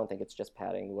is, and I don't think it's just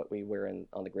padding, what we wear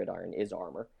on the gridiron is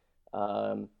armor,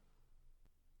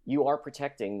 you are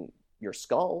protecting your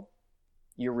skull.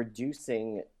 You're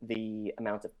reducing the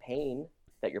amount of pain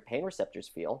that your pain receptors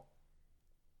feel,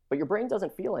 but your brain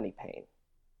doesn't feel any pain.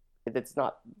 It's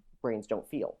not, brains don't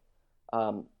feel.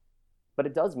 But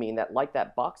it does mean that, like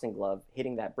that boxing glove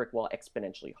hitting that brick wall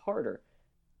exponentially harder,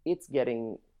 it's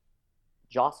getting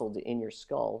jostled in your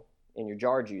skull, in your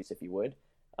jar juice, if you would,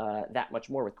 that much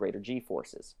more with greater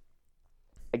G-forces.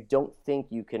 I don't think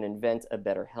you can invent a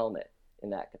better helmet in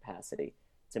that capacity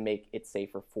to make it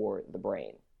safer for the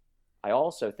brain. I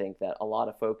also think that a lot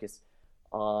of focus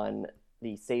on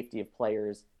the safety of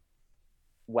players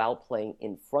while playing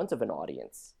in front of an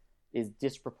audience is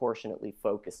disproportionately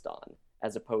focused on,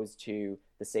 as opposed to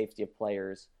the safety of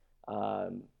players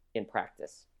in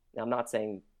practice. Now, I'm not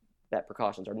saying that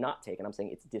precautions are not taken. I'm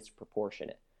saying it's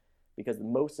disproportionate, because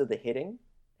most of the hitting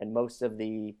and most of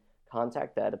the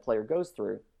contact that a player goes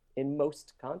through in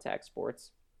most contact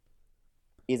sports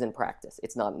is in practice.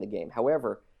 It's not in the game.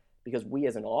 However, because we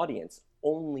as an audience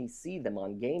only see them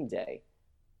on game day,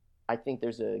 I think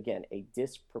there's, a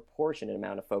disproportionate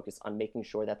amount of focus on making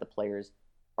sure that the players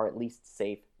are at least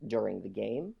safe during the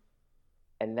game.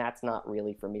 And that's not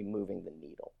really, for me, moving the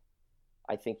needle.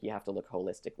 I think you have to look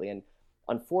holistically. And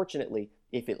unfortunately,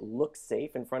 if it looks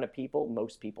safe in front of people,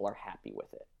 most people are happy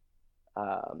with it.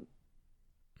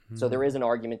 So there is an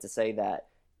argument to say that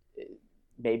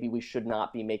maybe we should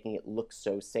not be making it look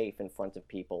so safe in front of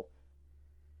people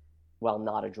while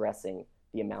not addressing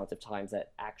the amount of times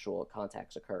that actual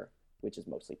contacts occur, which is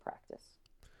mostly practice.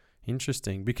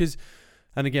 Interesting. Because,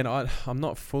 and again, I'm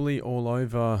not fully all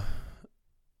over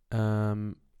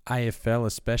AFL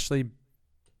especially,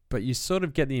 but you sort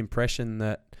of get the impression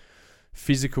that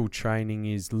physical training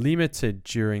is limited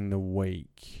during the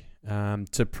week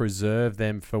to preserve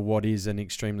them for what is an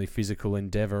extremely physical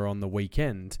endeavour on the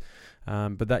weekend.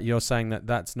 But that you're saying that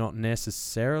that's not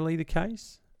necessarily the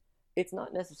case? It's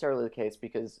not necessarily the case,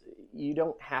 because you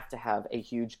don't have to have a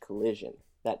huge collision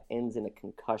that ends in a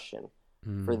concussion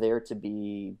for there to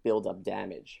be build-up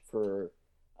damage for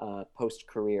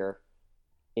post-career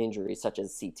injuries such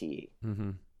as CTE.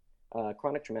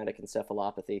 Chronic traumatic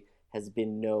encephalopathy has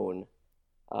been known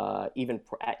even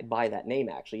by that name,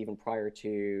 actually, even prior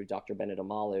to Dr. Bennett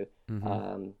Omalu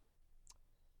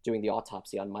doing the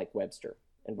autopsy on Mike Webster.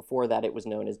 And before that, it was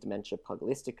known as dementia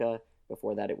pugilistica.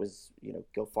 Before that, it was,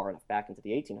 go far enough back into the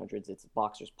 1800s, it's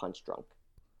boxer's punch drunk.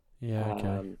 Yeah,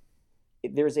 okay.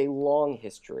 There's a long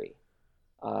history,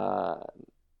 the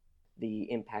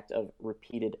impact of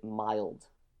repeated mild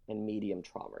and medium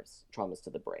traumas to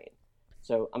the brain.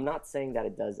 So I'm not saying that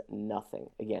it does nothing.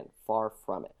 Again, far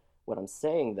from it. What I'm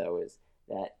saying, though, is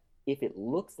that if it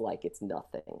looks like it's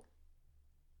nothing,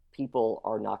 people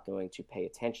are not going to pay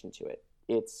attention to it.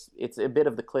 It's a bit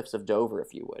of the cliffs of Dover,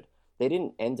 if you would. They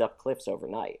didn't end up cliffs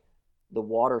overnight. The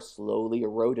water slowly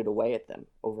eroded away at them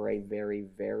over a very,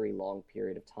 very long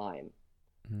period of time.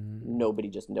 Nobody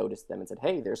just noticed them and said,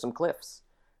 hey, there's some cliffs.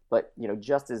 But,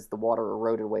 just as the water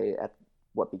eroded away at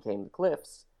what became the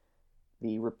cliffs,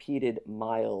 the repeated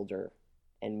milder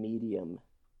and medium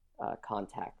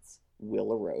contacts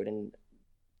will erode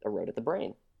at the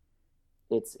brain.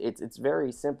 It's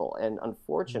very simple. And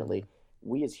unfortunately,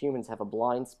 we as humans have a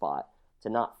blind spot to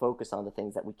not focus on the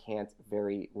things that we can't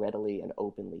very readily and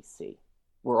openly see.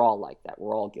 We're all like that.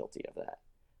 We're all guilty of that.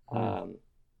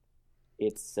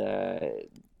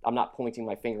 I'm not pointing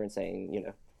my finger and saying,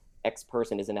 X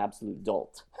person is an absolute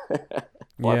dolt.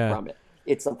 Far from it.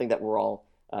 It's something that we're all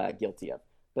guilty of.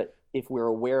 But if we're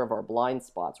aware of our blind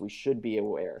spots, we should be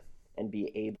aware and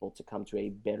be able to come to a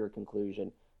better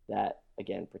conclusion that,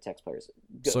 again, protects players.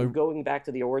 Going back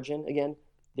to the origin again,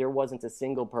 there wasn't a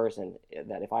single person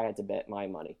that, if I had to bet my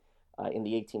money, in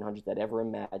the 1800s that ever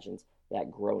imagined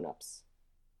that grown-ups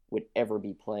would ever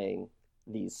be playing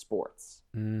these sports,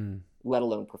 let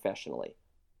alone professionally.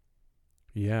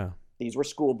 Yeah. These were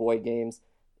schoolboy games,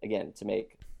 again, to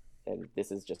make, and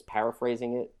this is just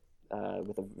paraphrasing it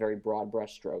with a very broad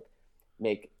brushstroke,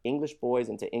 make English boys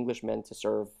into English men to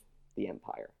serve the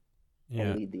empire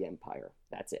and lead the empire.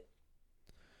 That's it.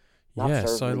 Not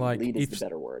serve, lead is the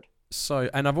better word. So,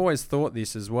 and I've always thought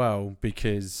this as well,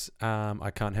 because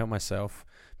I can't help myself,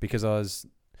 because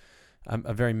I'm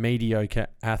a very mediocre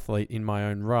athlete in my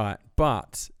own right.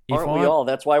 But aren't we all?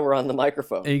 That's why we're on the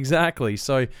microphone. Exactly.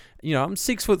 So, I'm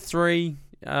 6'3".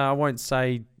 I won't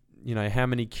say, how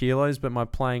many kilos, but my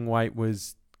playing weight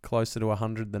was closer to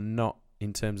 100 than not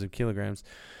in terms of kilograms.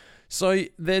 So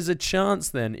there's a chance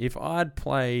then, if I'd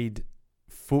played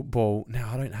football,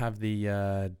 now I don't have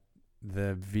the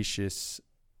vicious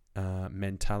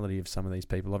mentality of some of these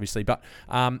people, obviously, but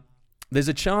there's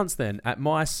a chance then, at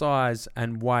my size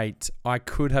and weight, I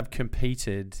could have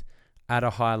competed at a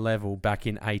high level back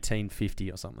in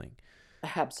 1850 or something.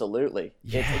 Absolutely.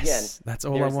 Yes, that's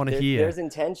all I want to hear. There's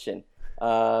intention.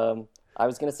 I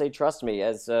was going to say, trust me,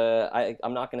 as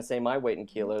I'm not going to say my weight in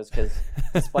kilos, because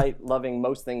despite loving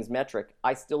most things metric,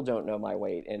 I still don't know my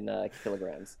weight in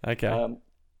kilograms. Okay.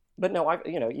 But no,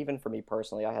 even for me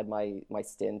personally, I had my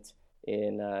stint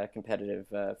in competitive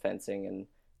fencing and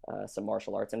some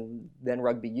martial arts, and then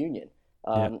rugby union.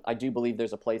 I do believe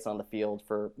there's a place on the field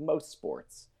for most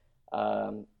sports.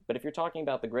 But if you're talking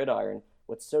about the gridiron,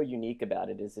 what's so unique about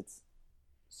it is it's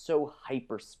so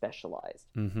hyper specialized.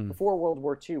 Before World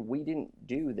War II, we didn't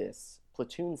do this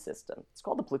platoon system. It's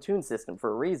called the platoon system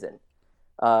for a reason.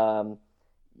 They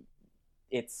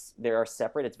are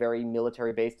separate. It's very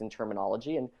military based in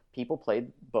terminology, and people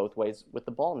played both ways with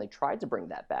the ball, and they tried to bring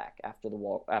that back after the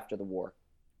war.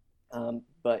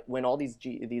 But when all these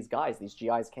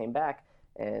GIs came back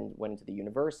and went into the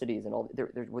universities, and all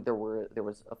there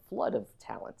was a flood of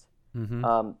talent.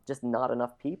 Just not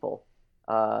enough people.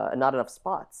 Not enough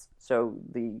spots. So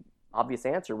the obvious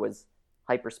answer was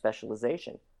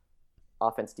hyper-specialization.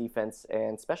 offense, defense,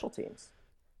 and special teams.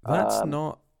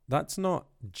 That's not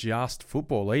just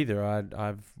football either.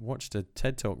 I've watched a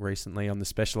TED Talk recently on the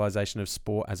specialization of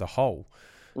sport as a whole.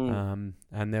 And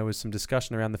there was some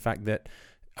discussion around the fact that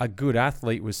a good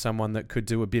athlete was someone that could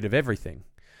do a bit of everything.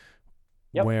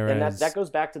 Yep, Whereas, and that goes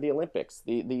back to the Olympics.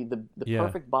 The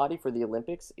perfect body for the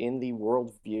Olympics in the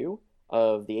world view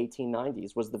of the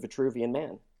 1890s was the Vitruvian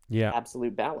Man. Yeah.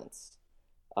 Absolute balance.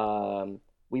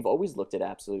 We've always looked at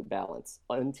absolute balance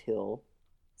until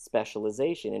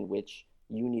specialization, in which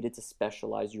you needed to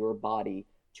specialize your body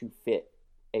to fit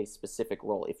a specific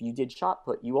role. If you did shot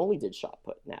put, you only did shot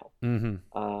put now.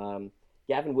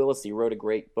 Gavin Willisey wrote a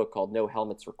great book called No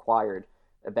Helmets Required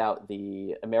about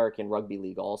the American Rugby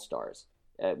League All-Stars,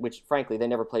 which, frankly, they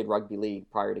never played rugby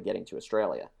league prior to getting to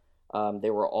Australia. They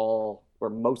were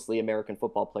mostly American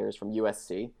football players from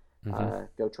USC,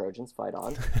 go Trojans, fight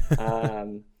on,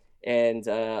 and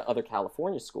other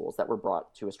California schools that were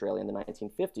brought to Australia in the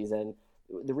 1950s. And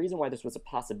the reason why this was a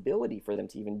possibility for them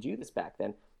to even do this back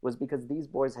then was because these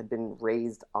boys had been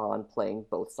raised on playing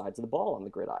both sides of the ball on the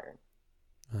gridiron.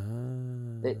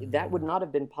 That would not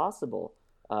have been possible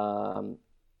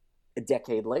a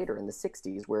decade later in the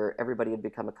 60s, where everybody had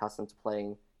become accustomed to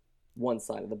playing one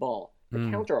side of the ball. The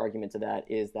counter argument to that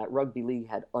is that rugby league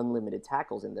had unlimited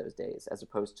tackles in those days, as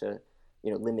opposed to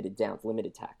limited downs,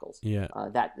 limited tackles.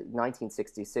 That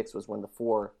 1966 was when the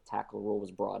 4 tackle rule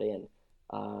was brought in,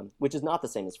 which is not the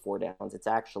same as 4 downs. It's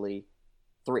actually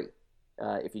 3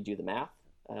 if you do the math,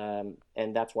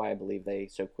 and that's why I believe they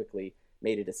so quickly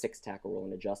made it a 6 tackle rule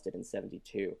and adjusted in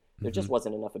 72. There just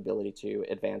wasn't enough ability to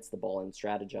advance the ball and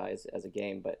strategize as a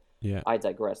game, but I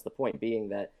digress. The point being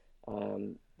that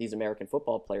these American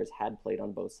football players had played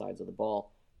on both sides of the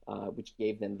ball, which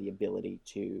gave them the ability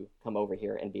to come over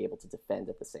here and be able to defend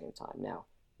at the same time. Now,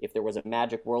 if there was a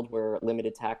magic world where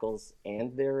limited tackles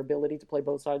and their ability to play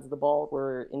both sides of the ball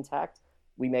were intact,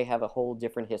 we may have a whole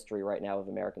different history right now of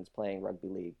Americans playing rugby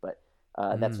league, but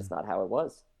that's just not how it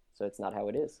was. So it's not how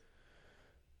it is.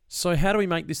 So how do we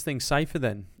make this thing safer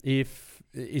then?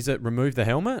 Is it remove the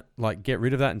helmet, like get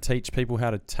rid of that and teach people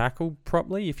how to tackle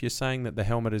properly? If you're saying that the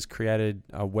helmet has created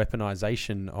a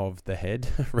weaponization of the head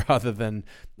rather than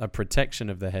a protection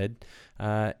of the head,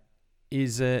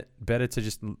 is it better to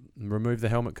just remove the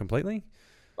helmet completely?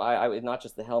 I would not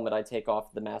just the helmet. I'd take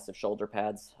off the massive shoulder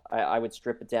pads. I would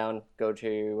strip it down, go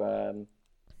to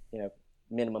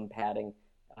minimum padding.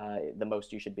 The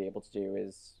most you should be able to do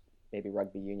is maybe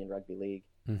rugby union, rugby league.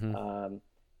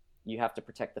 You have to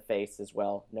protect the face as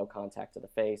well. No contact to the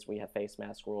face. We have face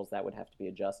mask rules that would have to be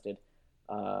adjusted.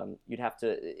 You'd have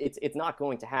to. It's not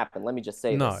going to happen. Let me just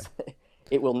say this: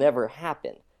 it will never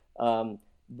happen.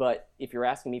 But if you're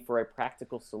asking me for a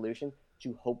practical solution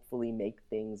to hopefully make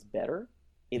things better,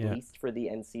 at least for the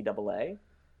NCAA,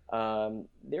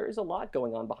 there is a lot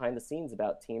going on behind the scenes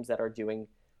about teams that are doing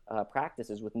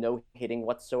practices with no hitting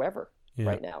whatsoever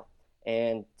right now,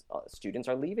 and students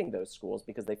are leaving those schools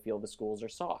because they feel the schools are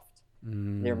soft.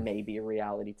 There may be a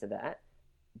reality to that,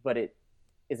 but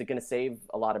is it going to save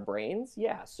a lot of brains?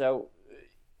 Yeah. So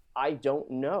I don't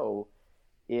know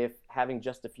if having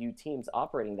just a few teams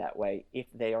operating that way, if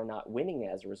they are not winning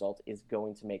as a result, is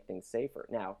going to make things safer.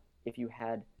 Now, if you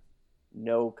had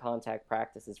no contact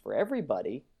practices for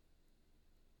everybody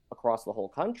across the whole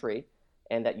country,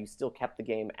 and that you still kept the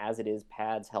game as it is,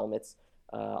 pads, helmets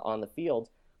on the field,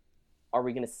 are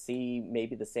we going to see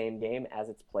maybe the same game as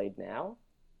it's played now?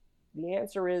 The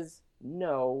answer is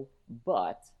no,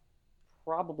 but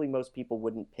probably most people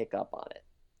wouldn't pick up on it.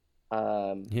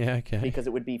 Because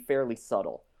it would be fairly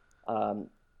subtle.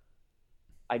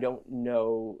 I don't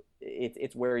know.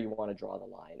 It's where you want to draw the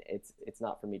line. It's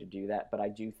not for me to do that, but I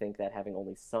do think that having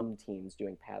only some teams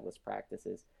doing padless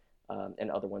practices and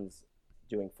other ones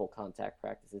doing full contact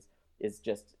practices is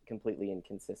just completely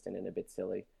inconsistent and a bit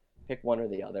silly. Pick one or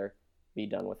the other. Be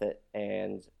done with it,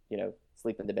 and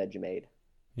sleep in the bed you made.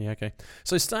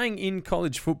 So staying in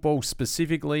college football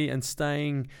specifically, and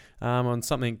staying on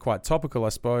something quite topical, I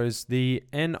suppose, the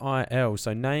NIL,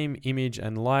 so name, image,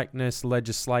 and likeness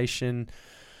legislation,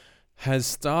 has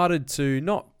started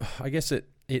to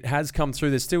it has come through.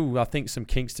 There's still, I think, some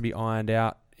kinks to be ironed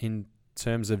out in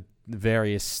terms of the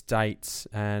various states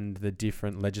and the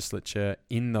different legislature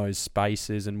in those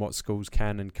spaces and what schools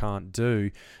can and can't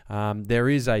do. There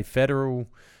is a federal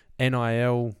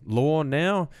NIL law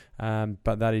now,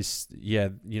 but that is,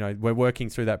 we're working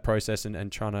through that process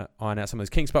and trying to iron out some of those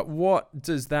kinks. But what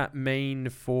does that mean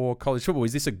for college football?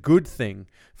 Is this a good thing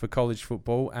for college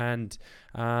football? And,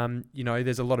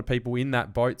 there's a lot of people in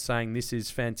that boat saying this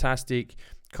is fantastic.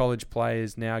 College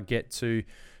players now get to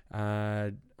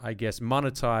I guess,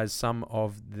 monetize some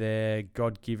of their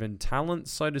God-given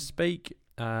talents, so to speak.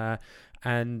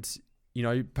 And,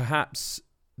 perhaps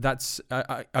that's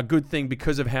a good thing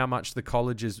because of how much the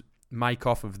colleges make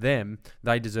off of them.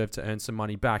 They deserve to earn some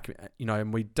money back,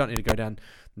 and we don't need to go down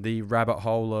the rabbit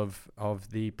hole of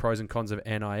the pros and cons of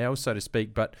NIL, so to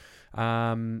speak, but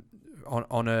on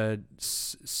a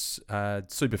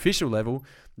superficial level.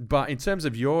 But in terms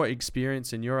of your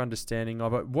experience and your understanding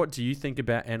of it, what do you think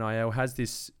about NIL? Has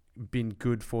this been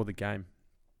good for the game?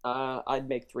 I'd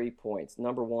make 3 points.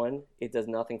 Number one, it does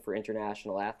nothing for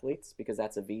international athletes because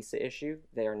that's a visa issue.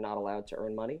 They are not allowed to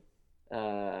earn money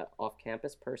off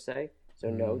campus per se. So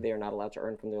no, they are not allowed to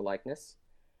earn from their likeness.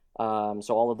 So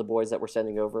all of the boys that we're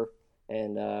sending over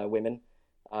and women,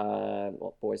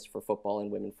 boys for football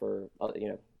and women for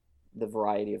the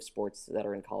variety of sports that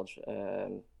are in college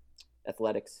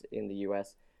athletics in the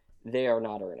U.S., they are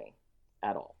not earning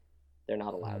at all. They're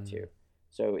not allowed to.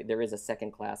 So there is a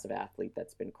second class of athlete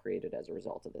that's been created as a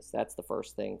result of this. That's the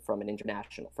first thing from an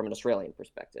Australian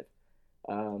perspective.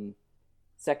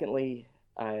 Secondly,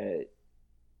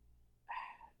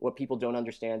 what people don't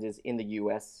understand is in the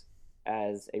U.S.,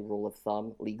 as a rule of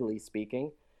thumb, legally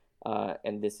speaking,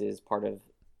 and this is part of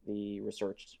the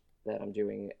research that I'm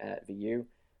doing at VU,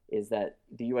 is that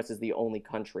the U.S. is the only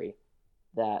country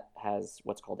that has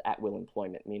what's called at-will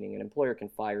employment, meaning an employer can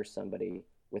fire somebody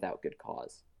without good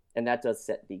cause. And that does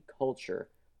set the culture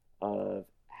of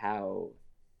how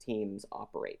teams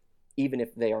operate, even if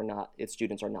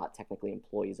students are not technically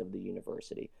employees of the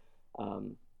university.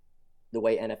 The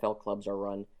way NFL clubs are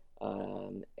run,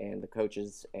 and the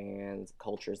coaches and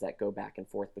cultures that go back and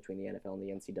forth between the NFL and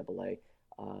the NCAA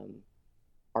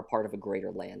are part of a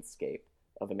greater landscape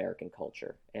of American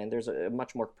culture. And there's a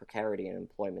much more precarity in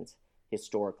employment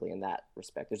historically in that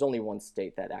respect. There's only one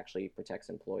state that actually protects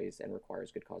employees and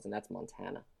requires good cause, and that's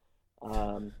Montana.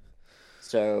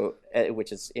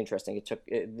 Which is interesting.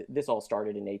 This all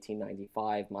started in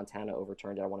 1895. Montana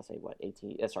overturned it, I want to say,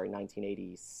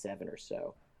 1987 or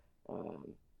so.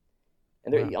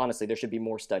 Honestly, there should be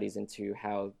more studies into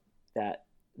how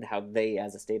they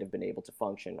as a state have been able to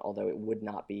function, although it would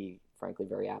not be, frankly,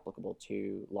 very applicable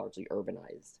to largely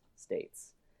urbanized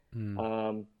states.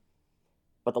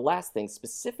 But the last thing,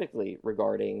 specifically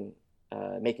regarding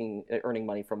earning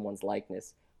money from one's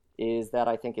likeness, is that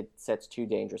I think it sets two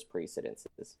dangerous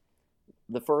precedences.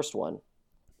 The first one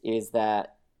is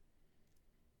that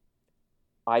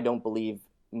I don't believe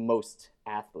most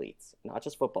athletes, not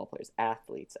just football players,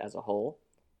 athletes as a whole,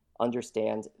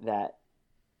 understand that,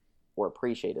 or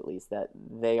appreciate at least, that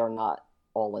they are not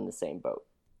all in the same boat.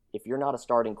 If you're not a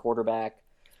starting quarterback,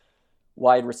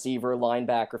 wide receiver,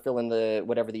 linebacker, fill in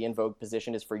whatever the in vogue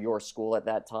position is for your school at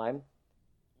that time,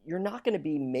 you're not going to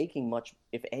be making much,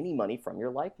 if any, money from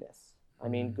your likeness. I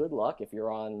mean, good luck if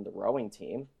you're on the rowing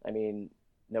team. I mean,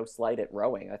 no slight at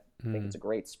rowing. I think it's a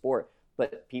great sport,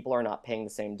 but people are not paying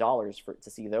the same dollars to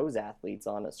see those athletes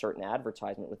on a certain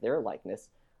advertisement with their likeness,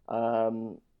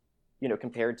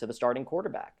 compared to the starting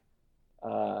quarterback.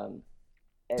 Do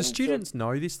students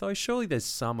know this, though? Surely there's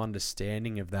some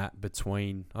understanding of that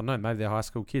between, I don't know, maybe they're high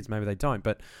school kids, maybe they don't,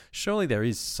 but surely there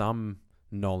is some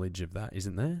knowledge of that,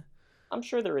 isn't there? I'm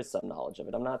sure there is some knowledge of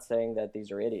it. I'm not saying that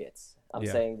these are idiots. I'm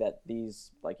saying that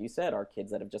these, like you said, are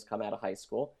kids that have just come out of high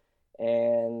school.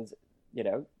 And,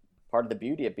 part of the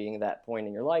beauty of being at that point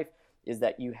in your life is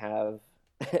that you have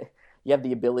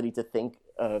the ability to think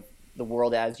of the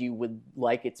world as you would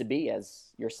like it to be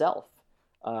as yourself.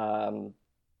 But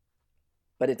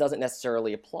it doesn't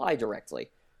necessarily apply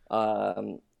directly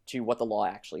to what the law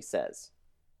actually says.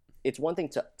 It's one thing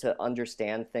to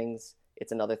understand things.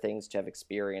 It's another thing to have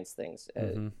experienced things.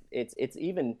 It's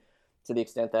even to the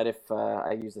extent that if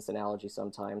I use this analogy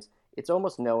sometimes, it's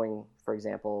almost knowing, for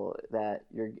example, that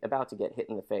you're about to get hit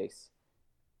in the face,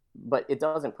 but it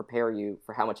doesn't prepare you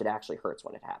for how much it actually hurts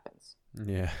when it happens.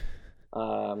 Yeah.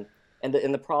 And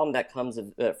the problem that comes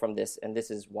from this, and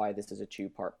this is why this is a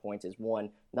two-part point, is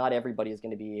one, not everybody is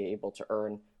going to be able to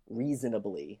earn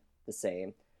reasonably the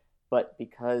same, but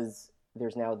because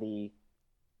there's now the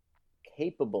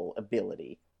capable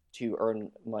ability to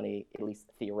earn money, at least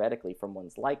theoretically, from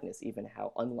one's likeness, even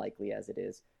how unlikely as it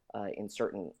is in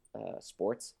certain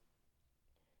sports,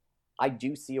 I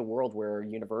do see a world where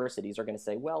universities are going to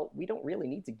say, well, we don't really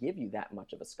need to give you that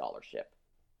much of a scholarship,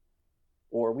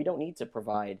 or we don't need to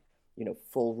provide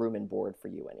full room and board for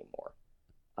you anymore,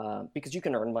 because you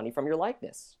can earn money from your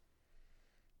likeness.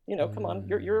 Come on,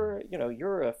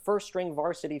 you're a first string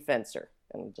varsity fencer,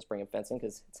 and I'm just bringing fencing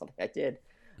because it's something I did.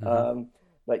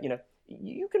 But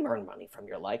you can earn money from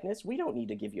your likeness. We don't need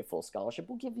to give you a full scholarship.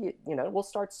 We'll give you, we'll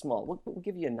start small. We'll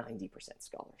give you a 90%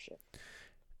 scholarship.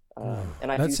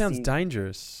 And I That do sounds see,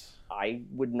 dangerous. I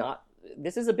would not,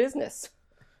 this is a business.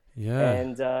 Yeah.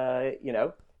 And,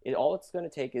 all it's going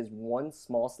to take is one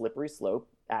small slippery slope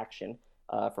action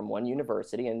from one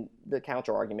university. And the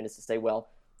counter argument is to say, well,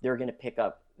 they're going to pick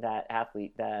up that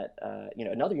athlete that,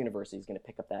 another university is going to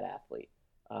pick up that athlete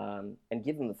and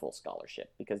give them the full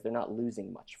scholarship because they're not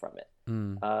losing much from it.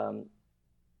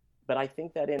 But I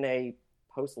think that in a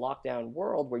post-lockdown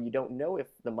world where you don't know if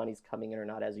the money's coming in or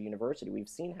not as a university, we've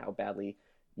seen how badly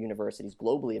universities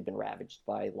globally have been ravaged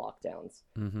by lockdowns.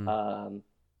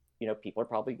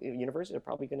 Universities are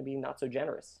probably going to be not so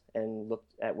generous and look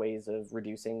at ways of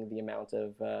reducing the amount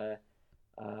of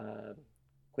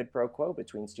quid pro quo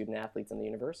between student athletes and the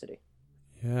university.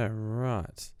 Yeah,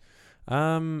 right.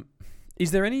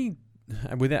 Is there any,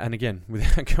 without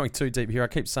going too deep here, I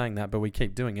keep saying that, but we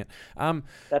keep doing it.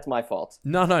 That's my fault.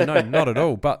 No, not at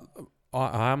all. But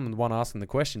I'm the one asking the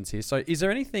questions here. So is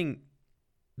there anything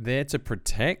there to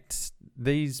protect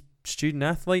these student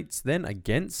athletes then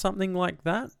against something like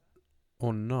that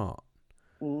or not?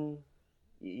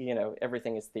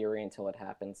 Everything is theory until it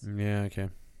happens. Yeah, okay.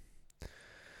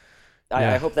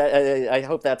 I hope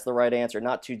that's the right answer.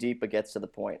 Not too deep, but gets to the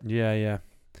point. Yeah.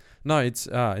 No, it's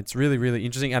really, really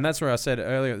interesting. And that's where I said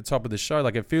earlier at the top of the show,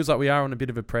 like it feels like we are on a bit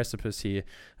of a precipice here.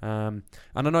 And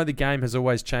I know the game has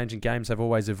always changed and games have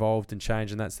always evolved and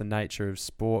changed, and that's the nature of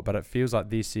sport. But it feels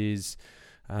like this is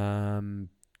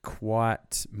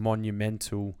quite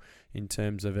monumental in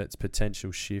terms of its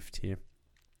potential shift here.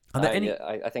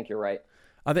 I think you're right.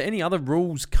 Are there any other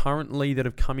rules currently that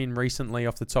have come in recently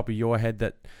off the top of your head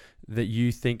that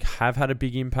you think have had a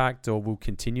big impact or will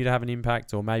continue to have an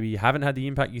impact, or maybe haven't had the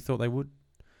impact you thought they would?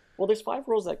 Well, there's 5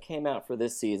 rules that came out for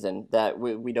this season that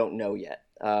we don't know yet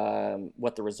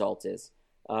what the result is.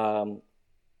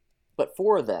 But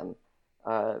 4 of them,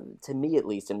 to me at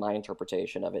least in my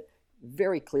interpretation of it,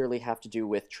 very clearly have to do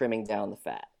with trimming down the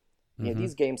fat.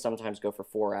 These games sometimes go for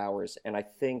 4 hours, and I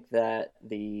think that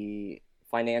the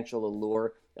financial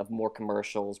allure of more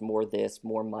commercials, more this,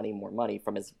 more money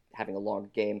from having a long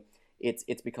game,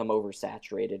 it's become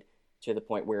oversaturated to the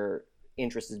point where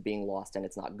interest is being lost and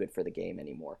it's not good for the game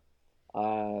anymore.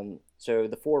 So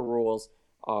the 4 rules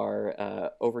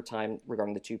are overtime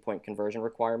regarding the 2-point conversion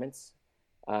requirements.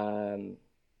 Teams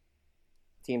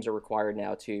are required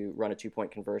now to run a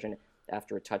 2-point conversion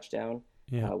after a touchdown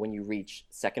when you reach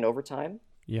second overtime.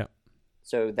 Yeah.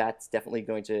 So that's definitely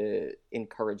going to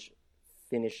encourage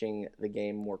finishing the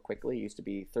game more quickly. It used to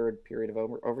be third period of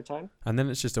overtime. And then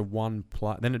it's just a one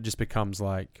play. Then it just becomes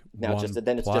like it's just a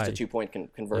 2-point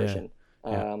conversion,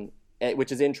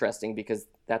 which is interesting because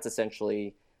that's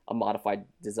essentially a modified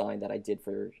design that I did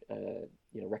for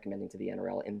recommending to the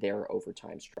NRL in their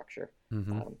overtime structure.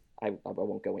 I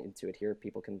won't go into it here.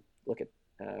 People can look at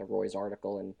Roy's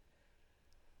article and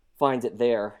find it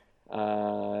there.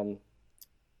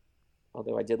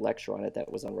 Although I did lecture on it,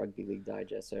 that was on Rugby League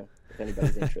Digest. So if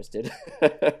anybody's interested,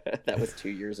 that was 2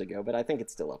 years ago, but I think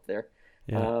it's still up there.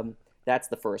 Yeah. That's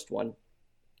the first one.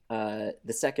 The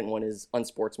second one is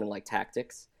unsportsmanlike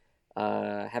tactics,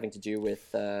 having to do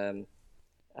with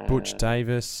Butch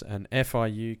Davis and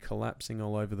FIU collapsing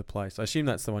all over the place. I assume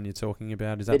that's the one you're talking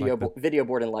about. Is that video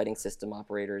board and lighting system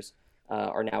operators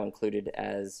are now included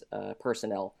as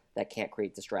personnel that can't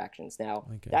create distractions. Now,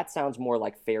 that sounds more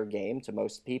like fair game to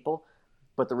most people,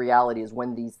 but the reality is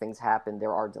when these things happen,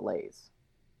 there are delays.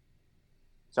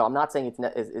 So I'm not saying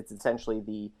it's essentially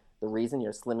the reason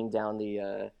you're slimming down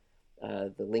the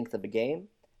length of a game,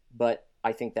 but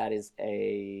I think that is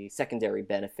a secondary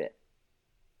benefit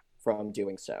from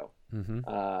doing so.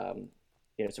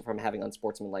 So from having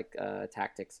unsportsmanlike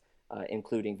tactics,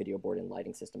 including video board and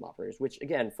lighting system operators, which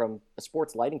again, from a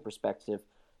sports lighting perspective,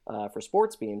 for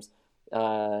sports beams,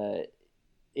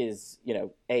 is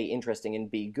A, interesting, and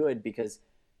B, good because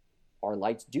our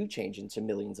lights do change into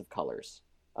millions of colors,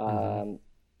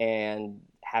 and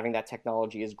having that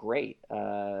technology is great.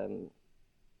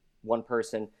 One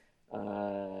person,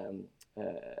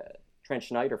 Trent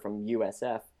Schneider from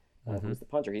USF, who's the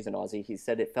punter, he's an Aussie, he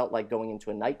said it felt like going into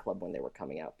a nightclub when they were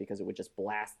coming out because it would just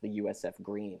blast the USF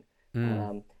green.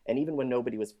 And even when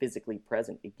nobody was physically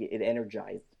present, it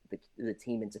energized the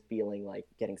team into feeling like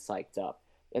getting psyched up.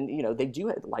 And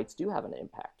lights do have an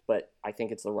impact, but I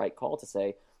think it's the right call to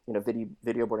say,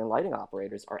 video board and lighting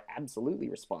operators are absolutely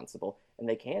responsible, and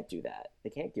they can't do that. They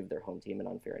can't give their home team an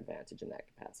unfair advantage in that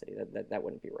capacity. That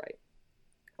wouldn't be right.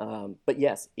 But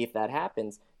yes, if that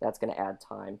happens, that's going to add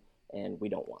time, and we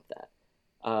don't want that.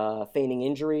 Feigning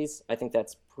injuries, I think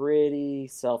that's pretty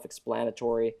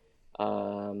self-explanatory.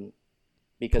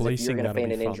 Because if you're going to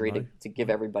feign an injury to give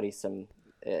everybody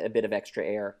a bit of extra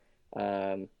air,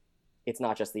 it's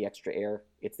not just the extra air,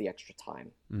 it's the extra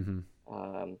time.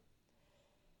 Mm-hmm.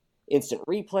 Instant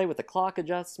replay with the clock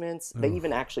adjustments. They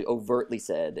even actually overtly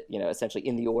said, essentially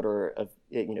in the order of,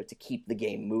 to keep the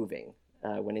game moving.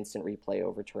 When instant replay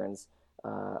overturns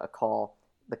a call,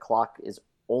 the clock is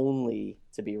only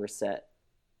to be reset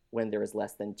when there is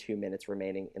less than 2 minutes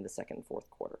remaining in the second and fourth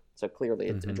quarter. So clearly,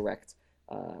 it's a direct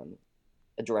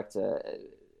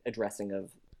addressing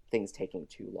of things taking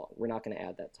too long. We're not going to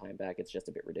add that time back. It's just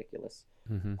a bit ridiculous.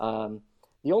 Mm-hmm.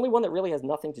 The only one that really has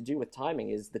nothing to do with timing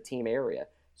is the team area.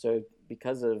 So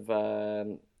because of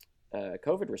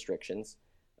COVID restrictions,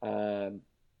 the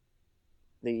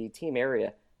team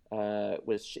area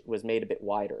was made a bit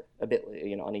wider,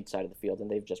 on each side of the field, and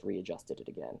they've just readjusted it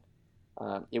again.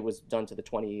 It was done to the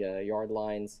 20-yard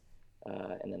lines,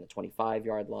 and then the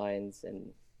 25-yard lines,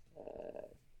 and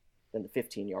then the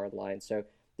 15-yard line. So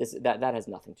that has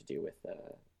nothing to do with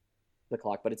the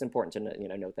clock, but it's important to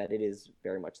note that it is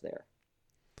very much there.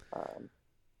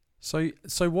 So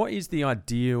what is the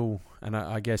ideal, and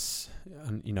I guess,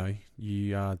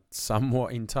 you are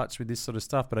somewhat in touch with this sort of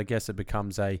stuff, but I guess it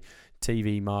becomes a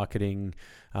TV marketing,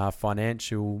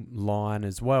 financial line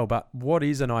as well. But what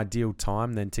is an ideal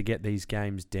time then to get these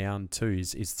games down to?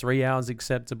 Is 3 hours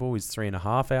acceptable? Is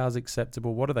 3.5 hours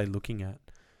acceptable? What are they looking at?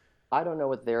 I don't know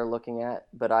what they're looking at,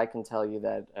 but I can tell you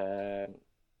that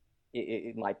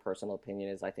my personal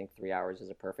opinion is I think 3 hours is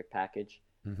a perfect package.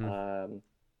 Mm-hmm.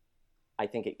 I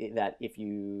think that if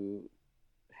you...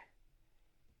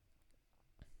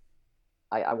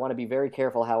 I want to be very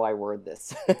careful how I word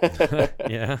this.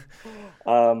 Yeah.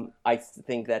 I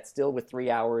think that still with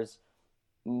 3 hours,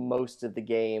 most of the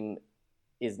game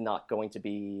is not going to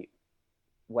be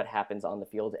what happens on the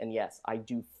field. And yes, I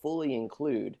do fully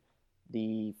include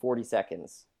the 40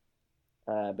 seconds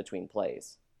between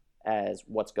plays as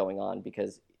what's going on,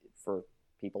 because for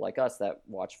people like us that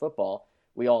watch football,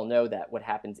 we all know that what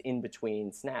happens in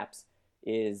between snaps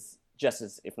is just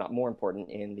as, if not more important,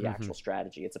 in the actual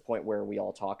strategy. It's a point where we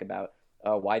all talk about,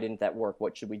 why didn't that work?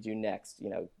 What should we do next?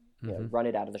 Run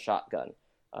it out of the shotgun.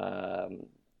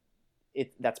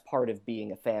 That's part of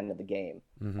being a fan of the game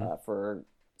for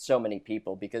so many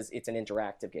people, because it's an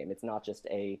interactive game. It's not just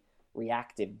a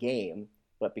reactive game,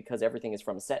 but because everything is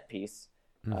from a set piece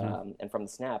and from the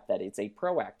snap, that it's a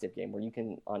proactive game where you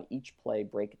can, on each play,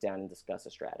 break it down and discuss a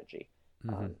strategy.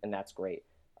 And that's great.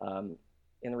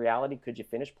 In reality, could you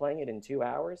finish playing it in 2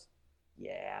 hours?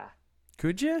 Yeah.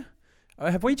 Could you?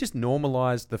 Have we just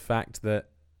normalized the fact that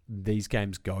these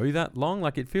games go that long?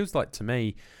 Like, it feels like to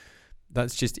me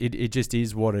that's just it just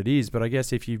is what it is. But I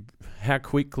guess how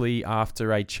quickly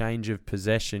after a change of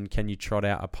possession can you trot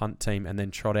out a punt team and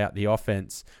then trot out the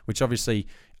offense, which obviously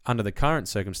under the current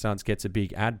circumstance gets a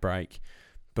big ad break.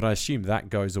 But I assume that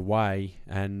goes away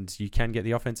and you can get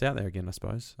the offense out there again, I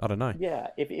suppose. I don't know. Yeah,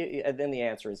 then the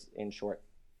answer is, in short,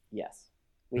 yes.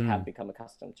 We have become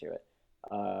accustomed to it.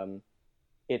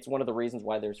 It's one of the reasons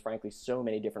why there's, frankly, so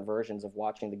many different versions of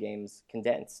watching the games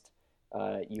condensed.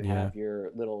 You have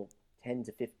your little 10,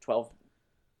 12,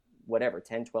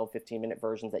 15-minute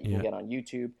versions that you can get on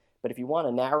YouTube. But if you want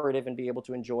a narrative and be able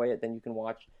to enjoy it, then you can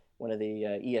watch one of the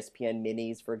ESPN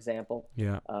minis, for example.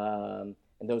 Yeah.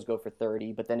 And those go for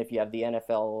 30. But then if you have the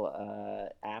NFL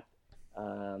app,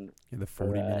 the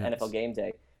 40 minutes. NFL Game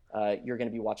Day, you're going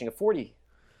to be watching a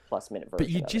 40-plus minute version. But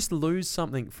you just lose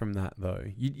something from that, though.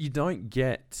 You don't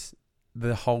get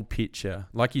the whole picture.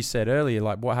 Like you said earlier,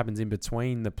 like what happens in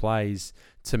between the plays,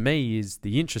 to me, is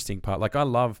the interesting part. Like, I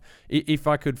love, if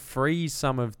I could freeze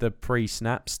some of the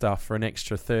pre-snap stuff for an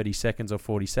extra 30 seconds or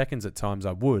 40 seconds at times,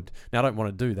 I would. Now, I don't want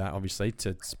to do that, obviously,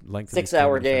 to lengthen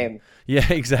 6-hour game. Yeah,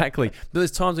 exactly. But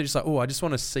there's times where you're just like, I just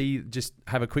want to see, just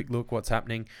have a quick look what's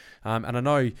happening. And I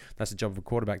know that's the job of a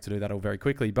quarterback to do that all very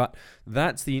quickly, but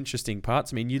that's the interesting part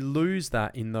to me. And you lose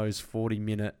that in those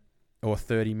 40-minute or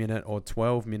 30-minute or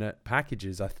 12-minute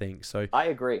packages, I think. So I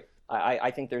agree.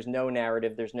 I think there's no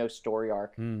narrative, there's no story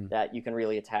arc that you can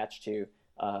really attach to,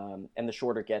 and the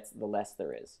shorter it gets, the less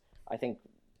there is. I think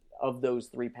of those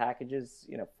three packages,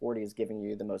 40 is giving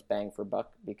you the most bang for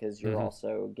buck, because you're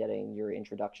also getting your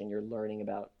introduction, you're learning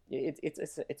about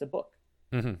it's a book.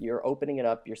 You're opening it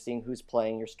up, you're seeing who's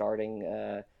playing, you're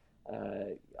starting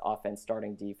offense,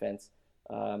 starting defense.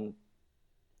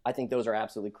 I think those are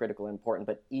absolutely critical and important,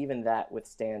 but even that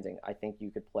withstanding, I think you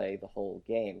could play the whole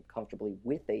game comfortably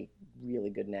with a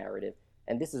really good narrative.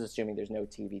 And this is assuming there's no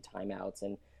TV timeouts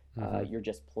and you're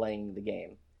just playing the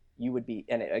game. You would be,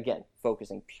 and again,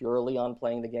 focusing purely on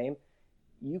playing the game,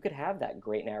 you could have that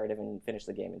great narrative and finish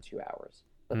the game in 2 hours.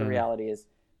 But the reality is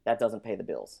that doesn't pay the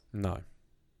bills. No.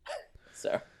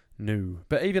 So. No.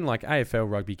 But even like AFL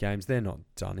rugby games, they're not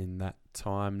done in that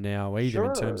time now either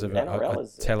in terms of a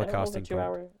telecasting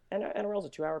point. NRL's a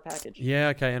 2-hour package. Yeah,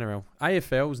 okay, NRL.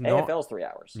 AFL's not. AFL's 3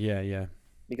 hours. Yeah.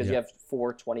 Because you have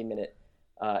 4 20-minute,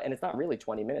 and it's not really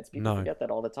 20 minutes. People forget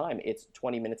that all the time. It's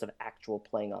 20 minutes of actual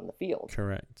playing on the field.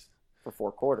 Correct. For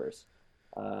 4 quarters.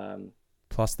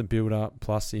 Plus the build-up,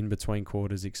 plus in between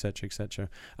quarters, etc., etc.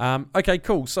 Okay,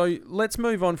 cool. So let's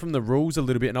move on from the rules a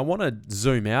little bit, and I want to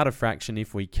zoom out a fraction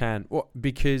if we can,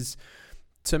 because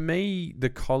to me, the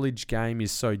college game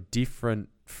is so different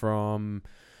from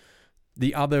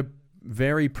the other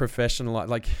very professional,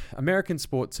 like American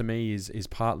sport to me is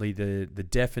partly the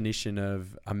definition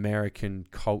of American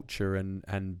culture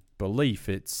and belief.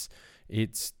 It's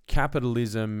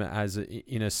capitalism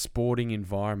in a sporting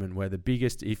environment where the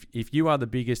biggest, if you are the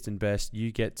biggest and best,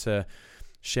 you get to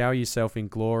shower yourself in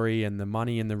glory and the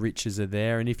money and the riches are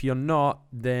there. And if you're not,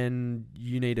 then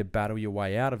you need to battle your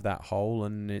way out of that hole,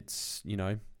 and it's,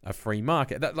 a free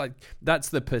market. That's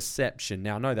the perception.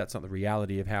 Now, no, that's not the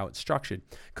reality of how it's structured.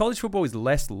 College football is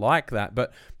less like that,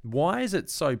 but why is it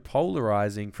so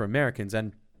polarizing for Americans?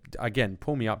 And again,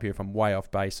 pull me up here if I'm way off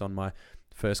base on my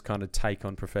first kind of take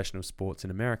on professional sports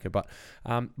in America. But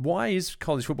why is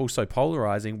college football so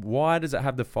polarizing? Why does it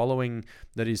have the following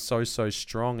that is so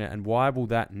strong? And why will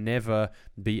that never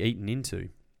be eaten into?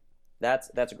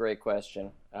 That's a great question.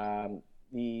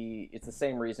 It's the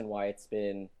same reason why it's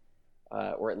been,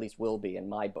 or at least will be in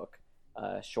my book,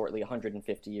 shortly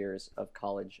 150 years of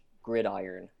college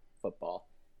gridiron football.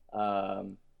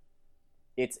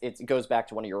 It goes back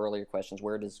to one of your earlier questions.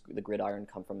 Where does the gridiron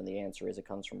come from? And the answer is it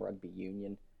comes from rugby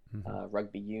union. Mm-hmm.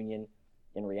 Rugby union,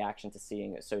 in reaction to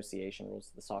seeing association rules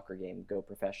of the soccer game go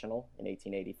professional in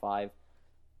 1885,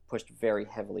 pushed very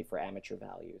heavily for amateur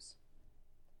values.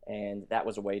 And that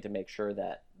was a way to make sure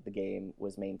that the game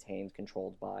was maintained,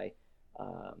 controlled by,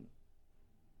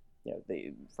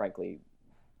 frankly,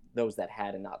 those that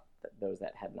had and not those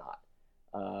that had not,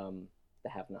 the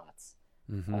have-nots.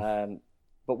 Mm-hmm.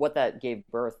 But what that gave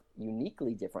birth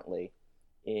uniquely differently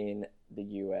in the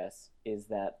U.S. is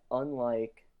that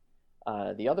unlike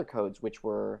the other codes, which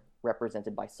were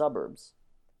represented by suburbs,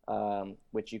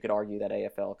 which you could argue that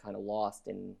AFL kind of lost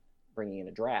in bringing in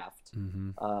a draft,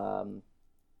 mm-hmm.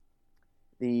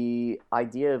 The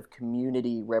idea of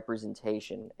community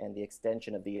representation and the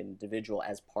extension of the individual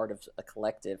as part of a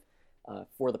collective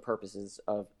for the purposes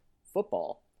of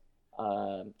football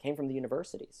came from the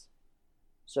universities.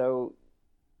 So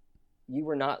you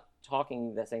were not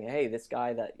saying, hey, this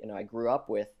guy that I grew up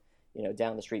with,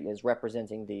 down the street is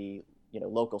representing the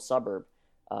local suburb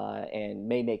and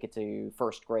may make it to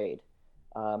first grade.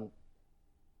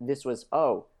 This was,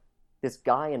 this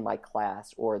guy in my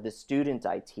class, or this student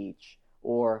I teach,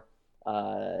 or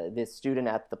this student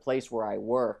at the place where I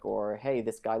work, or hey,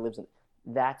 this guy lives in.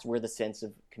 That's where the sense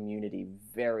of community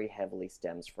very heavily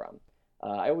stems from.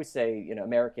 I always say,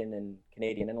 American and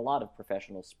Canadian and a lot of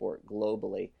professional sport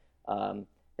globally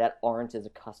that aren't as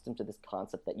accustomed to this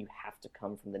concept that you have to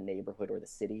come from the neighborhood or the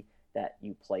city that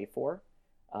you play for.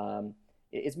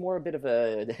 It's more a bit of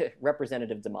a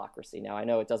representative democracy. Now, I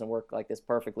know it doesn't work like this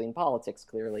perfectly in politics,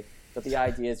 clearly, but the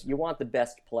idea is you want the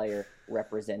best player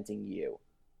representing you,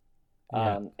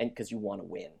 and because you want to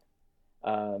win.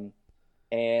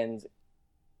 And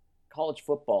college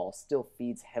football still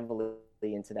feeds heavily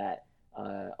into that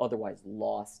otherwise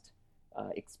lost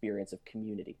experience of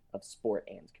community, of sport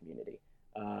and community.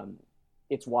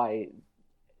 It's why,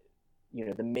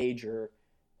 the major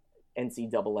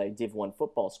NCAA Div 1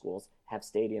 football schools have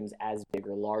stadiums as big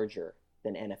or larger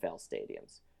than NFL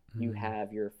stadiums. Mm-hmm. You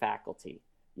have your faculty,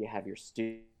 you have your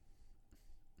students,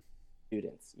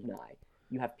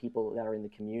 you have people that are in the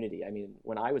community. I mean,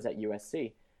 when I was at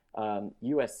USC,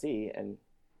 and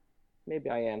maybe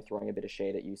I am throwing a bit of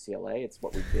shade at UCLA. It's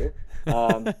what we do.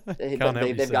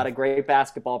 They've got a great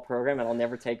basketball program, and I'll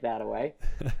never take that away.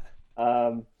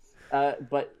 But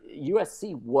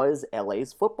USC was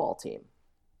LA's football team.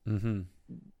 Mm-hmm.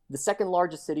 The second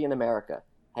largest city in America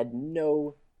had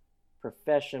no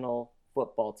professional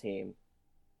football team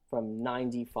from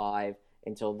 95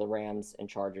 until the Rams and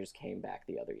Chargers came back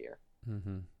the other year.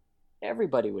 Mm-hmm.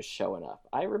 Everybody was showing up.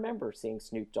 I remember seeing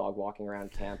Snoop Dogg walking around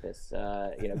campus,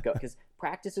 because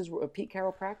Pete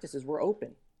Carroll practices were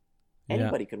open.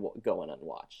 Anybody could go in and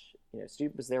watch.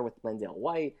 Snoop was there with Lendale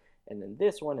White, and then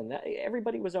this one and that.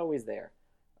 Everybody was always there.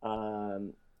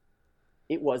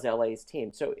 It was LA's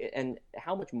team. So, and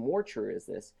how much more true is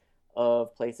this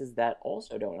of places that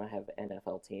also don't have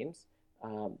NFL teams,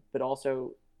 but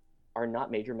also are not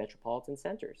major metropolitan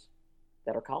centers,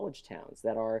 that are college towns,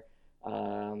 that are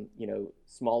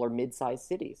smaller mid-sized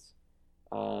cities.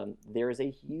 there is a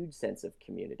huge sense of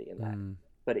community in that.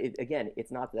 But again,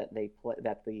 it's not that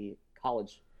that the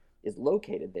college is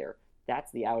located there.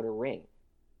 That's the outer ring.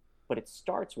 But it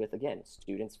starts with, again,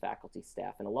 students, faculty,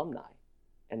 staff, and alumni,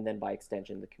 and then by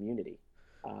extension, the community.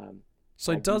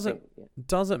 So does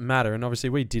it matter? And obviously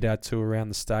we did our tour around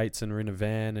the States and we're in a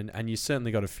van, and you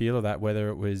certainly got a feel of that, whether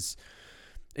it was...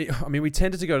 I mean, we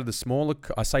tended to go to the smaller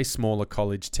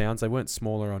college towns. They weren't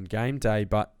smaller on game day,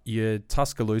 but your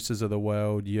Tuscaloosas of the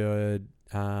world, your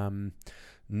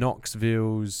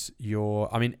Knoxvilles,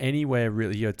 anywhere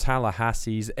really, your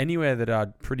Tallahassees, anywhere that are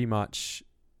pretty much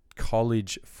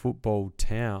college football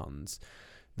towns,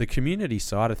 the community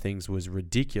side of things was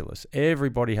ridiculous.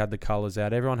 Everybody had the colours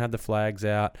out. Everyone had the flags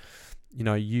out.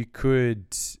 You could...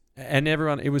 And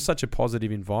everyone, it was such a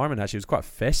positive environment, actually. It was quite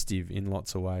festive in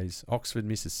lots of ways. Oxford,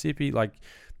 Mississippi,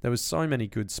 there was so many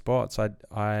good spots.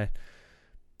 I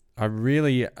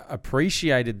really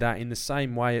appreciated that in the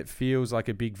same way it feels like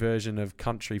a big version of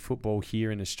country football here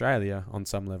in Australia on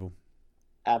some level.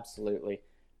 Absolutely.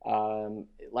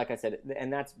 Like I said,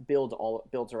 and that's built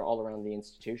all around the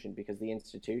institution, because the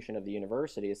institution of the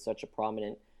university is such a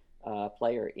prominent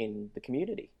player in the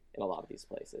community in a lot of these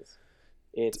places.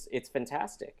 It's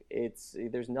fantastic.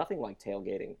 There's nothing like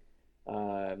tailgating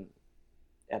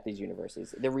at these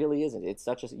universities. There really isn't. It's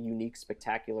such a unique,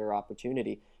 spectacular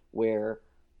opportunity where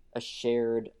a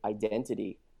shared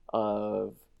identity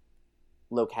of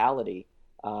locality,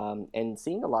 and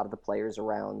seeing a lot of the players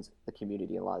around the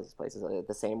community in a lot of these places,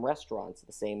 the same restaurants,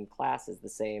 the same classes, the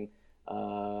same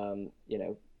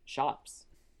shops.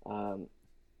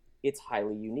 It's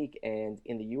highly unique, and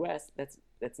in the U.S.,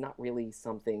 that's not really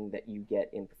something that you get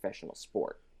in professional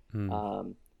sport.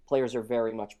 Players are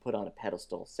very much put on a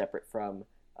pedestal, separate from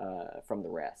the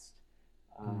rest.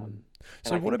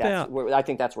 So I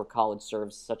think that's where college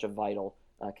serves such a vital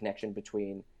connection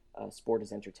between sport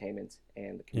as entertainment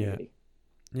and the community.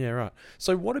 Yeah, right.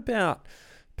 So what about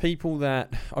people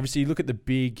that, obviously you look at the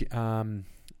big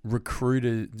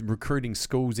recruiting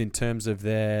schools in terms of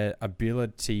their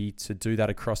ability to do that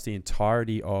across the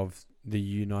entirety of the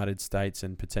United States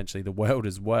and potentially the world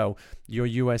as well. Your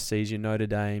USCs, your Notre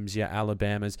Dames, your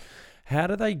Alabamas. How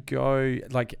do they go?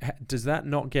 Does that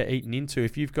not get eaten into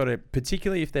if you've got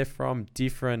particularly if they're from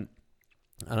different,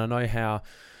 and I know how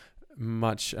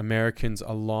much Americans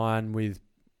align with,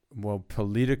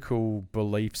 political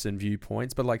beliefs and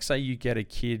viewpoints, but say you get a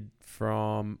kid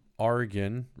from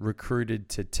Oregon recruited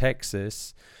to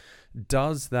Texas,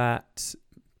 does that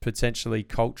potentially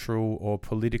cultural or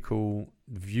political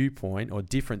viewpoint or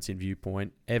difference in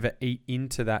viewpoint ever eat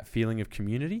into that feeling of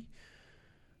community?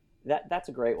 That's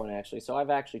a great one, actually. So I've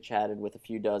actually chatted with a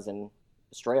few dozen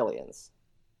Australians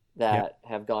that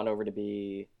have gone over to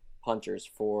be punters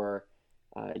for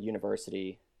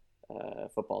university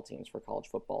football teams, for college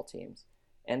football teams.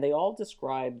 And they all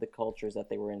describe the cultures that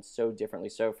they were in so differently.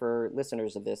 So for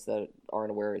listeners of this that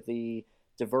aren't aware, the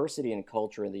diversity in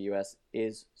culture in the U.S.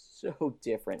 is so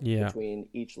different between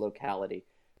each locality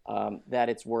that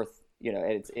it's worth,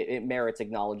 it merits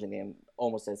acknowledging them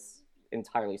almost as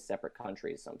entirely separate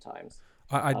countries sometimes.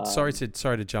 Sorry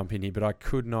to jump in here, but I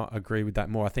could not agree with that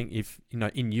more. I think if,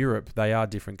 in Europe, they are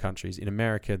different countries. In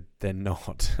America, they're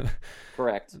not.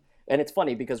 Correct. And it's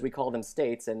funny because we call them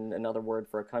states, and another word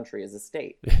for a country is a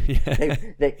state.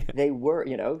 They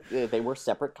were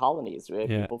separate colonies.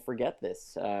 People forget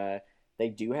this. They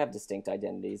do have distinct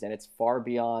identities, and it's far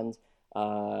beyond.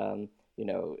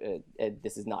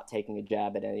 This is not taking a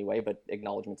jab at any way, but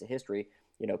acknowledgement to history.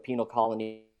 Penal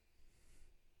colony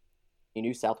in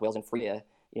New South Wales and Freya.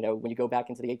 When you go back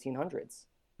into the 1800s,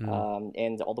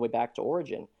 and all the way back to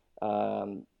origin.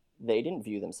 They didn't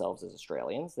view themselves as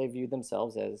Australians. They viewed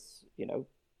themselves as,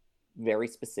 very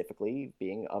specifically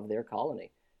being of their colony.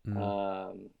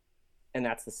 And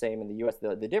that's the same in the U.S.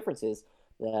 The difference is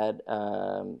that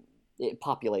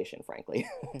population, frankly.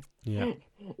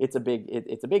 It's a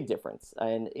big difference.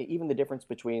 And even the difference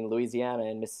between Louisiana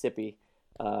and Mississippi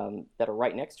that are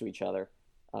right next to each other,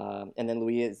 and then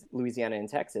Louisiana and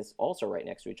Texas also right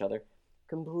next to each other,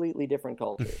 completely different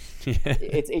cultures.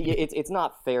 It's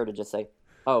not fair to just say,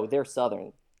 oh, they're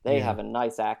Southern. They have a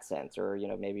nice accent, or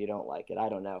maybe you don't like it. I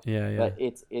don't know. But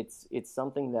it's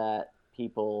something that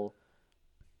people,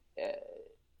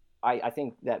 I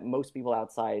think that most people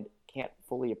outside can't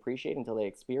fully appreciate until they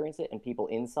experience it, and people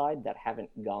inside that haven't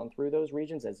gone through those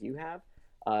regions as you have,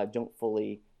 don't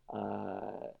fully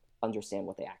understand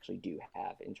what they actually do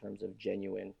have in terms of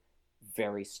genuine,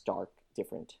 very stark,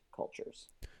 different cultures.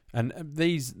 And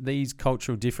these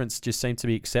cultural differences just seem to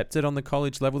be accepted on the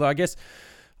college level, though. I guess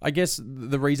I guess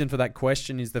the reason for that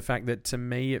question is the fact that to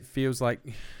me it feels like,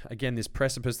 again, this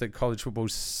precipice that college football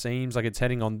seems like it's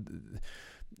heading on.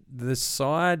 The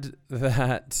side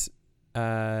that,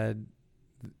 or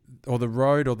the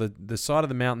road or the side of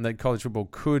the mountain that college football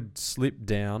could slip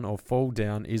down or fall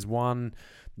down is one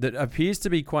that appears to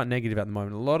be quite negative at the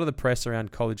moment. A lot of the press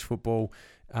around college football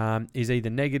is either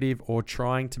negative or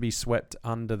trying to be swept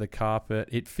under the carpet.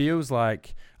 It feels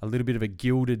like a little bit of a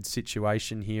gilded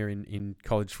situation here in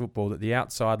college football, that the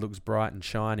outside looks bright and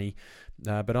shiny,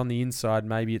 but on the inside,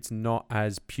 maybe it's not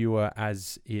as pure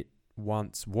as it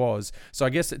once was. So I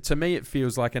guess to me it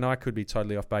feels like, and I could be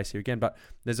totally off base here again, but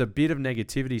there's a bit of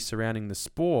negativity surrounding the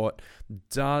sport.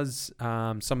 Does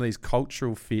some of these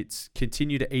cultural fits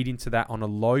continue to eat into that on a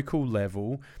local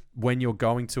level when you're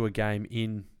going to a game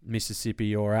in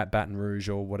Mississippi or at Baton Rouge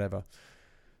or whatever?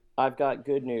 I've got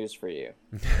good news for you.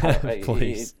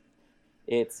 Please.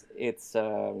 It's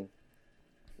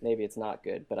maybe it's not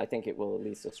good, but I think it will at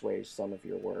least assuage some of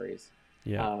your worries.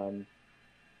 Yeah.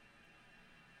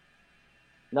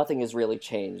 Nothing has really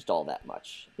changed all that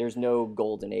much. There's no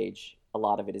golden age. A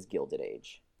lot of it is gilded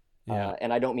age. Yeah.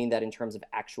 And I don't mean that in terms of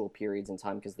actual periods in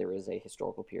time, because there is a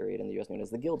historical period in the U.S. known as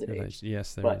the Gilded Age.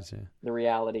 Yes, there but is. Yeah. The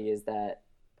reality is that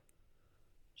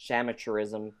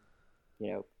amateurism,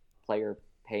 player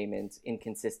payments,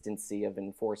 inconsistency of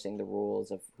enforcing the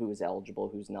rules of who's eligible,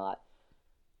 who's not,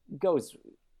 goes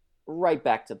right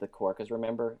back to the core. Because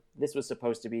remember, this was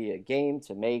supposed to be a game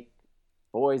to make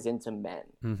boys into men.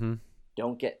 Mm-hmm.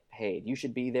 Don't get paid. You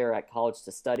should be there at college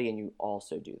to study, and you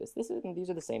also do this. These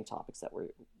are the same topics that were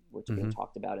being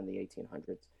talked about in the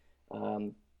 1800s.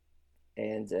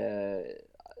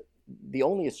 The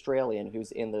only Australian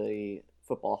who's in the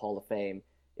Football Hall of Fame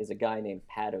is a guy named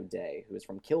Pat O'Day, who is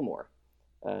from Kilmore,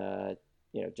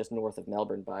 just north of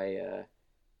Melbourne by,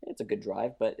 it's a good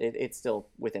drive, but it's still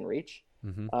within reach.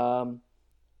 Mm-hmm.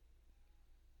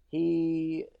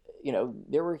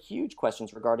 There were huge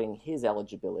questions regarding his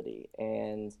eligibility.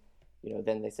 And,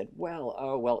 then they said,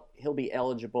 well, he'll be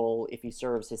eligible if he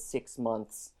serves his 6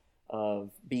 months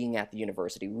of being at the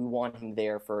university. We want him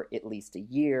there for at least a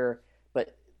year.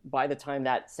 But by the time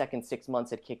that second 6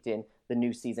 months had kicked in, the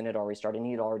new season had already started, and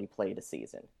he had already played a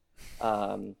season.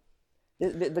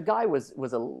 The guy was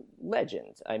a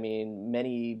legend. I mean,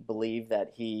 many believe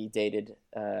that he dated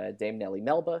Dame Nellie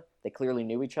Melba. They clearly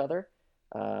knew each other.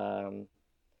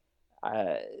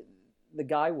 The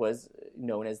guy was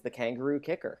known as the kangaroo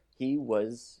kicker. He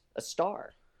was a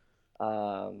star.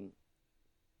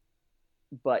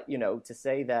 But, to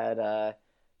say that,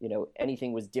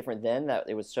 anything was different then, that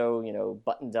it was so,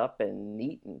 buttoned up and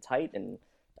neat and tight and,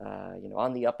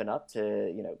 on the up and up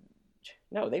to,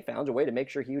 no, they found a way to make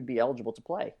sure he would be eligible to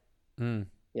play. Mm.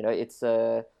 It's,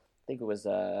 I think it was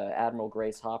Admiral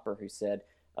Grace Hopper who said,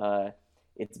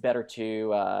 it's better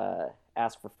to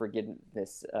ask for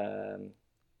forgiveness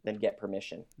than get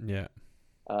permission. Yeah.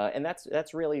 And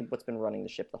that's really what's been running the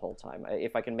ship the whole time.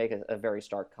 If I can make a very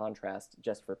stark contrast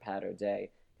just for Pat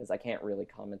O'Day, because I can't really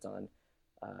comment on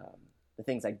the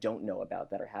things I don't know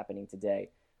about that are happening today.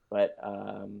 But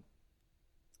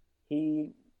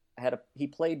he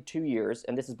played 2 years,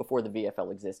 and this is before the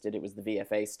VFL existed. It was the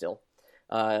VFA still.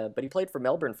 But he played for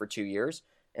Melbourne for 2 years,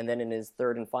 and then in his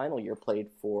third and final year played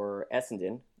for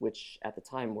Essendon, which at the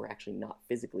time were actually not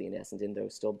physically in Essendon, though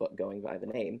still going by the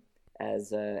name,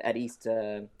 as at East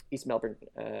Melbourne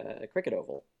Cricket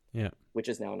Oval, which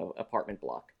is now an apartment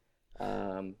block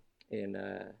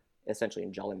essentially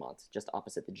in Jollymont, just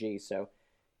opposite the G. So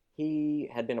he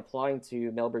had been applying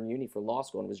to Melbourne Uni for law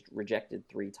school and was rejected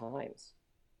 3 times.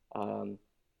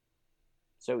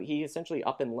 So he essentially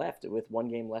up and left with 1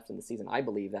 game left in the season. I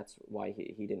believe that's why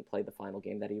he didn't play the final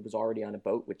game, that he was already on a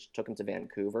boat, which took him to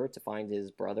Vancouver to find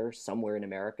his brother somewhere in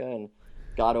America, and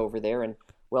got over there. And,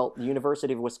 well, the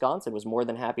University of Wisconsin was more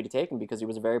than happy to take him because he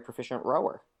was a very proficient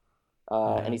rower.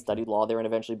 And he studied law there and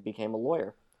eventually became a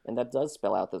lawyer. And that does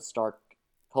spell out the stark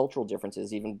cultural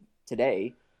differences, even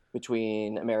today,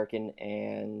 between American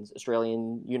and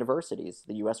Australian universities.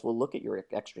 The U.S. will look at your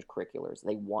extracurriculars.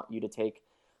 They want you to take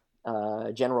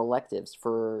general electives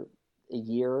for a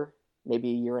year, maybe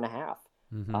a year and a half.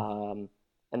 Mm-hmm.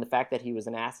 And the fact that he was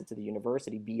an asset to the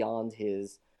university beyond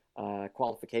his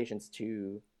qualifications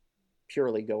to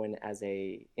purely go in as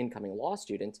a incoming law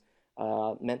student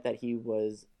meant that he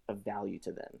was of value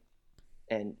to them,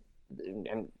 and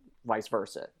vice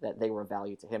versa, that they were of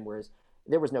value to him, whereas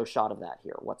there was no shot of that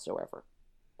here whatsoever.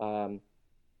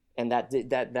 And that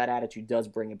attitude does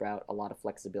bring about a lot of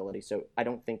flexibility. So I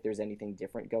don't think there's anything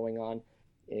different going on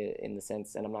in the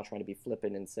sense, and I'm not trying to be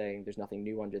flippant and saying there's nothing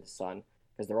new under the sun,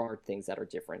 because there are things that are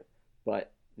different.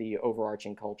 But the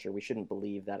overarching culture. We shouldn't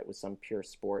believe that it was some pure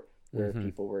sport where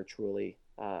people were truly,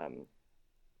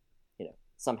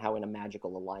 somehow in a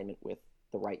magical alignment with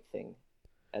the right thing,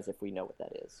 as if we know what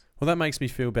that is. Well, that makes me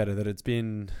feel better that it's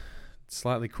been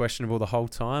slightly questionable the whole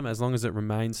time. As long as it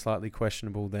remains slightly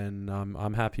questionable, then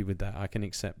I'm happy with that. I can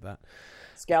accept that.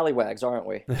 Scallywags, aren't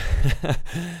we?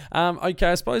 Okay,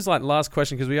 I suppose last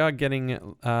question, because we are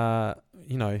getting a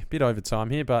bit over time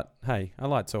here, but hey, I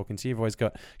like talking to you. You've always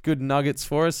got good nuggets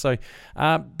for us. So,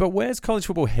 but where's college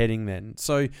football heading then?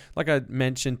 So, like I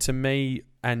mentioned, to me,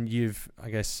 and you've, I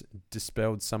guess,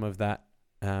 dispelled some of that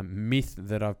myth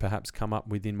that I've perhaps come up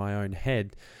with in my own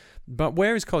head. But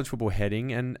where is college football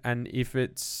heading? And if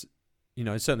it's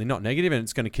certainly not negative, and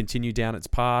it's going to continue down its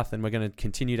path, and we're going to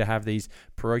continue to have these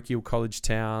parochial college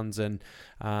towns, and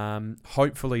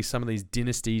hopefully some of these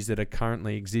dynasties that are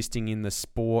currently existing in the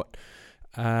sport.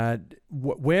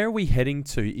 Where are we heading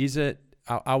to?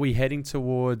 Are we heading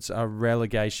towards a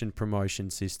relegation promotion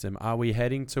system? Are we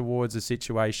heading towards a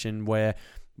situation where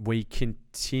we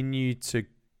continue to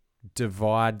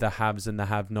divide the haves and the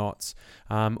have-nots?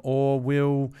 Or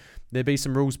will there be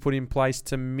some rules put in place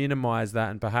to minimize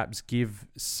that and perhaps give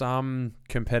some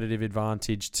competitive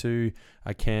advantage to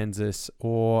a Kansas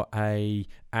or a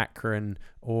Akron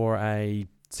or a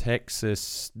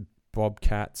Texas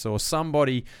Bobcats or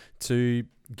somebody to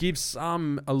give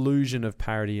some illusion of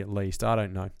parity at least? I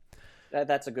don't know.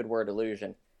 That's a good word,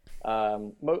 illusion.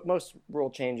 Most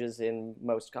rule changes in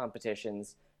most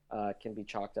competitions can be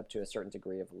chalked up to a certain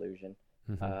degree of illusion.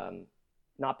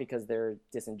 Not because they're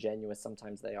disingenuous,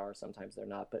 sometimes they are, sometimes they're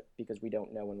not, but because we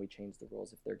don't know when we change the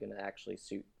rules if they're going to actually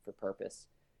suit for purpose.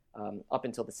 Up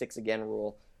until the 6 again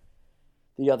rule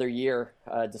the other year,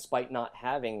 despite not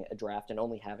having a draft and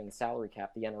only having a salary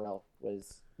cap, the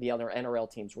other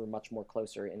NRL teams were much more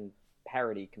closer in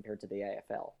parity compared to the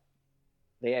AFL.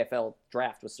 The AFL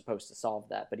draft was supposed to solve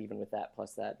that, but even with that,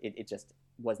 plus that, it just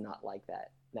was not like that.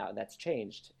 Now, that's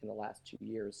changed in the last 2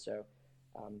 years, so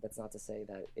that's not to say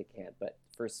that it can't. But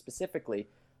for specifically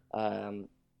the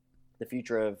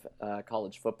future of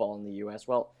college football in the U.S.,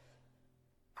 well,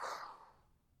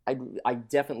 I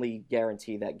definitely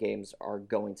guarantee that games are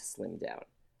going to slim down.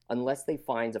 Unless they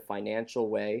find a financial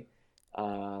way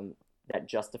that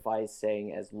justifies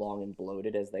staying as long and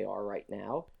bloated as they are right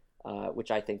now, which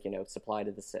I think, supply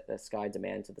to the sky,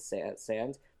 demand to the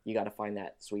sand. You got to find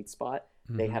that sweet spot.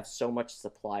 They have so much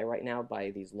supply right now by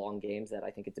these long games that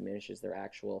I think it diminishes their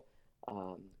actual,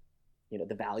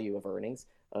 the value of earnings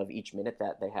of each minute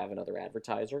that they have another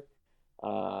advertiser.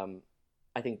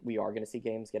 I think we are going to see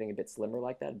games getting a bit slimmer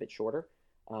like that, a bit shorter.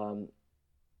 I'm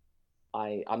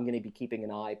going to be keeping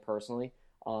an eye personally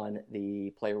on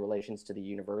the player relations to the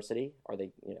university. Are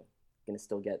they, going to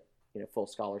still get, full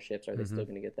scholarships? Are they still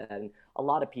going to get that? And a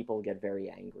lot of people get very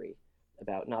angry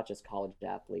about not just college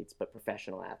athletes, but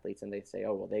professional athletes. And they say,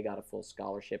 oh, well, they got a full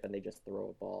scholarship and they just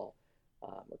throw a ball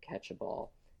or catch a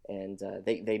ball. And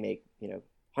they make,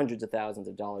 hundreds of thousands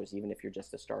of dollars, even if you're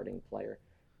just a starting player.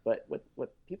 But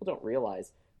what people don't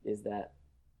realize is that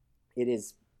it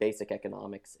is basic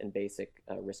economics and basic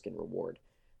risk and reward.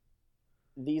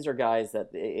 These are guys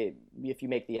that if you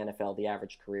make the NFL, the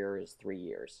average career is 3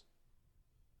 years.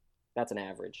 That's an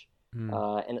average.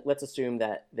 And let's assume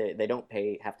that they don't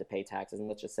have to pay taxes, and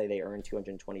let's just say they earn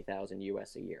 $220,000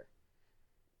 US a year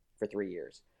for 3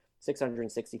 years.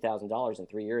 $660,000 in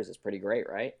 3 years is pretty great,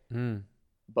 right?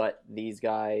 But these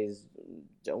guys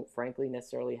don't, frankly,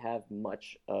 necessarily have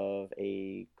much of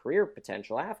a career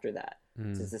potential after that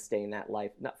to sustain that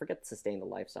life. Not forget to sustain the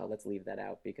lifestyle. Let's leave that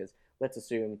out, because let's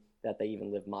assume that they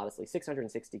even live modestly.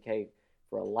 $660K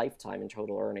for a lifetime in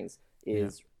total earnings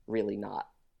is really not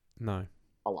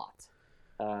a lot.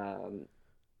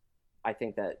 I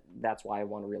think that's why I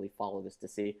want to really follow this to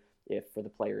see if, for the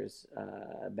players'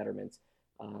 betterment,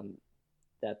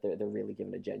 that they're really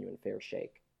given a genuine fair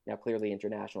shake. Now, clearly,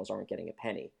 internationals aren't getting a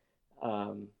penny,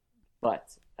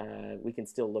 but we can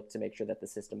still look to make sure that the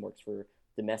system works for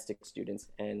domestic students,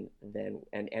 and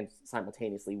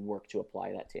simultaneously work to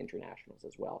apply that to internationals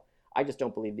as well. I just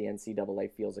don't believe the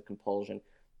NCAA feels a compulsion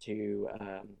to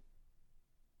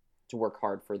work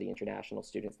hard for the international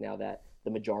students now that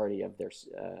the majority of their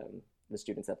the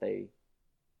students that they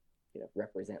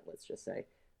represent, let's just say,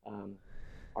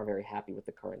 are very happy with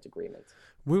the current agreement.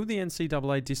 Will the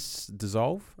NCAA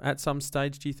dissolve at some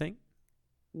stage, do you think?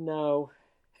 No,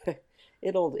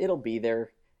 it'll be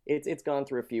there. It's gone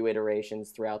through a few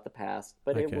iterations throughout the past,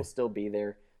 but it will still be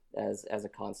there as a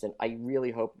constant. I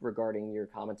really hope, regarding your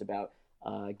comment about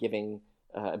giving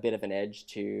a bit of an edge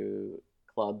to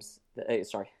colleges. They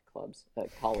are clubs, but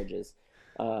colleges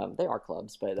that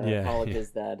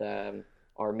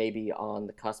are maybe on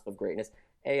the cusp of greatness.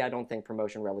 I don't think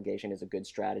promotion relegation is a good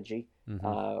strategy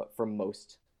for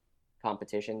most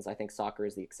competitions. I think soccer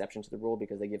is the exception to the rule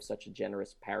because they give such a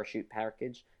generous parachute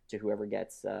package to whoever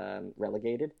gets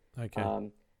relegated. Okay.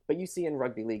 But you see in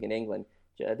rugby league in England,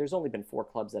 there's only been 4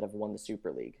 clubs that have won the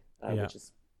Super League, which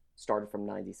is started from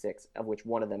 '96, of which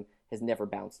one of them has never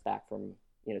bounced back from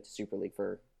to Super League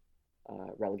for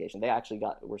relegation. They actually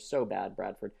were so bad,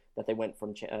 Bradford, that they went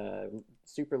from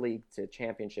Super League to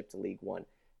Championship to League One,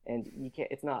 and you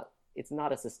can't. It's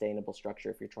not a sustainable structure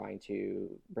if you're trying to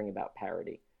bring about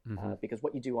parity, because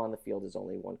what you do on the field is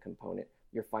only one component.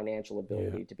 Your financial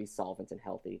ability to be solvent and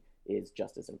healthy is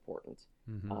just as important.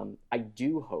 I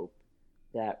do hope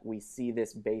that we see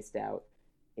this based out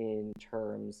in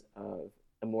terms of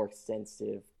a more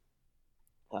extensive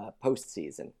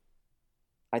postseason.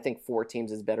 I think 4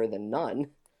 teams is better than none,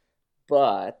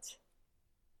 but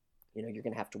you're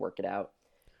going to have to work it out.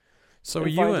 So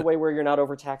and find a way where you're not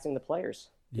overtaxing the players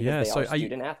because they are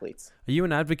student athletes. Are you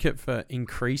an advocate for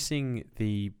increasing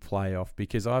the playoff?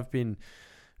 Because I've been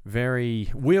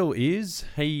Will is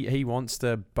he wants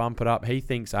to bump it up. He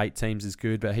thinks 8 teams is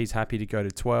good, but he's happy to go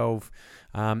to 12.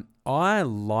 I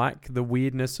like the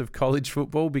weirdness of college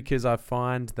football because I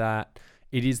find that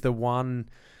it is the one.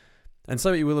 And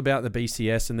so you will about the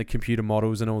BCS and the computer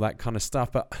models and all that kind of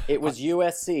stuff. But it was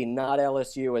USC, not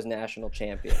LSU, as national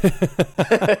champion.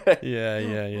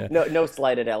 Yeah. No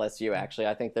slight at LSU, actually.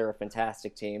 I think they're a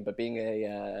fantastic team. But being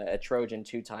a Trojan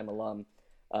 2-time alum,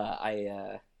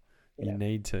 you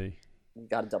need to.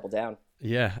 Got to double down.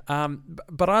 Yeah,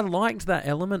 but I liked that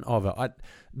element of it.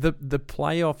 The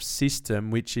playoff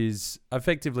system, which is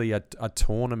effectively a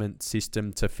tournament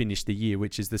system to finish the year,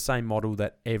 which is the same model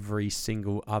that every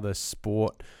single other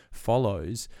sport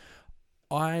follows.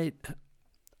 And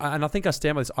I think I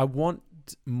stand by this. I want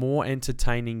more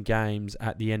entertaining games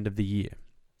at the end of the year.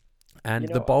 And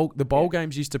the bowl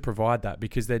games used to provide that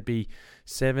because there'd be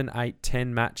 7, 8,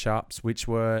 10 matchups which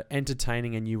were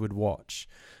entertaining and you would watch.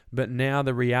 But now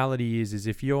the reality is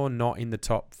if you're not in the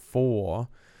top 4,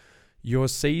 your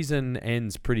season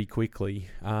ends pretty quickly.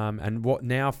 And what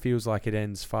now feels like it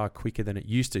ends far quicker than it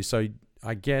used to. So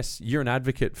I guess you're an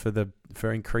advocate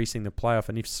for increasing the playoff.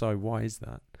 And if so, why is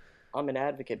that? I'm an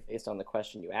advocate based on the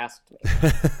question you asked me,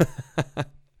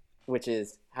 which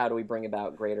is how do we bring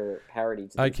about greater parity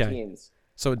to these teams?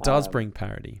 So it does bring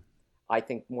parity. I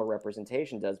think more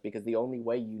representation does, because the only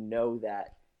way you know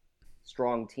that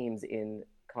strong teams in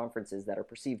conferences that are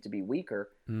perceived to be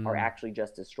weaker are actually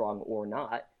just as strong or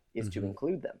not is to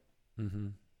include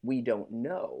them. We don't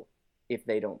know if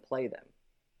they don't play them.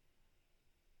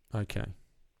 Okay.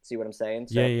 See what I'm saying?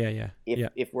 So yeah.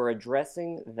 If we're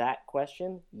addressing that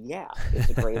question, it's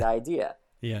a great idea.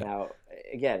 Yeah. Now,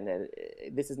 again,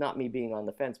 this is not me being on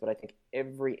the fence, but I think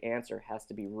every answer has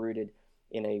to be rooted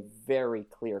in a very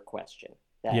clear question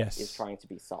that is trying to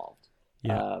be solved.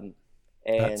 Yeah.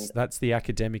 And that's the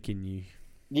academic in you.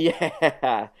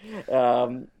 Yeah.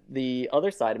 The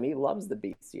other side of me loves the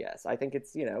BCS. I think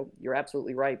it's, you're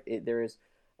absolutely right.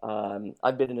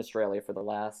 I've been in Australia for the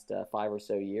last 5 or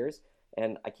so years,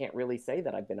 and I can't really say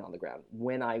that I've been on the ground.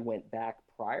 When I went back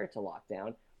prior to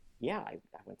lockdown, I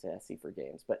went to SC for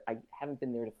games, but I haven't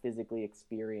been there to physically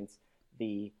experience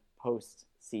the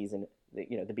post-season, the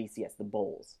BCS, the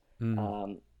bowls,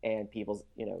 and people's,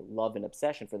 love and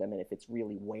obsession for them, and if it's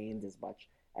really waned as much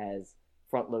as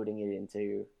front-loading it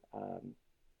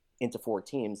into 4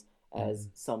 teams, as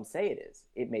some say it is.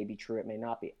 It may be true, it may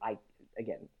not be.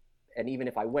 And even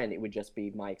if I went, it would just be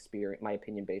my experience, my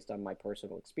opinion based on my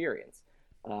personal experience.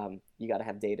 You got to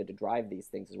have data to drive these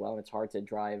things as well, and it's hard to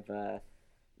drive,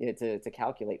 to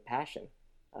calculate passion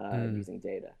using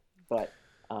data. But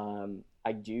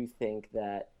I do think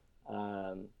that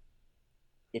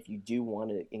if you do want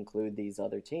to include these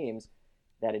other teams,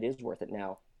 that it is worth it.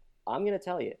 Now, I'm going to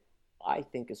tell you, I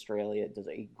think Australia does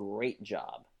a great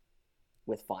job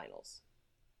with finals.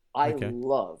 I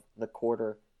love the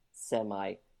quarter,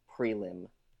 semi, prelim,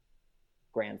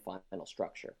 grand final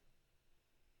structure.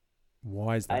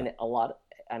 Why is that?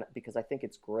 And because I think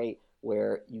it's great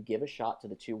where you give a shot to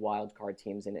the 2 wildcard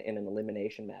teams in an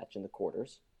elimination match in the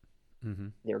quarters.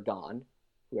 They're gone,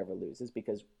 whoever loses,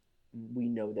 because we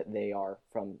know that they are,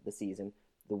 from the season,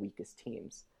 the weakest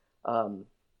teams.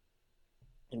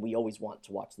 And we always want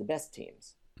to watch the best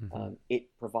teams. It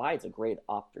provides a great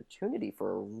opportunity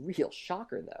for a real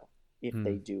shocker, though, if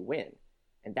they do win.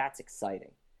 And that's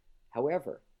exciting.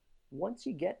 However, once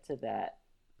you get to that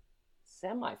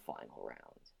semifinal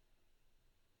round,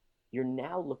 you're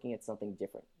now looking at something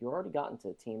different. You've already gotten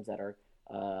to teams that are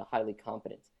highly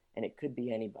competent, and it could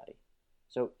be anybody.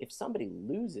 So if somebody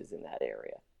loses in that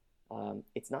area,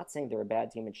 It's not saying they're a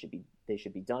bad team and they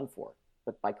should be done for,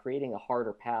 but by creating a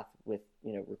harder path with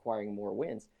requiring more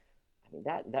wins, I mean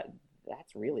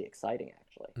that's really exciting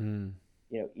actually.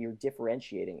 You're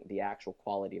differentiating the actual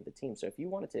quality of the team. So if you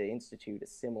wanted to institute a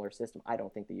similar system, I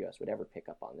don't think the U.S. would ever pick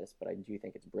up on this, but I do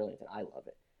think it's brilliant and I love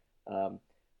it.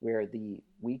 Where the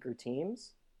weaker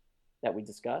teams that we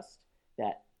discussed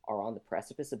that are on the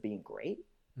precipice of being great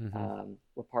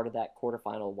were part of that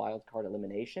quarterfinal wild card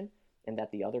elimination, and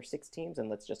that the other 6 teams, and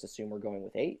let's just assume we're going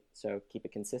with 8, so keep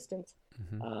it consistent,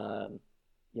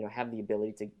 have the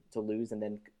ability to lose and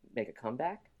then make a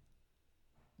comeback.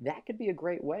 That could be a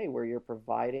great way where you're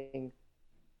providing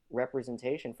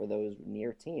representation for those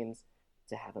near teams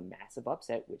to have a massive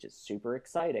upset, which is super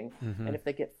exciting. And if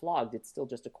they get flogged, it's still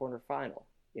just a quarterfinal.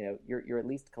 You're at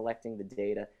least collecting the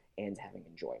data and having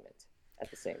enjoyment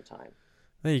at the same time.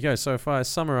 There you go. So if I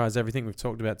summarize everything we've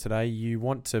talked about today, you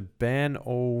want to ban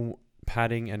all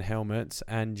padding and helmets,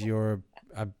 and you're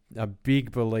a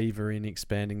big believer in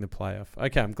expanding the playoff.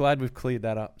 Okay, I'm glad we've cleared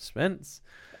that up, Spence.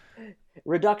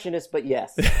 Reductionist, but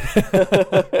yes.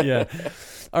 Yeah.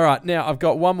 All right. Now, I've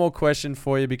got one more question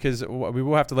for you because we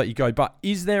will have to let you go. But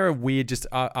is there a weird, just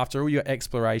after all your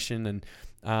exploration and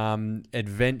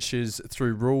adventures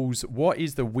through rules, what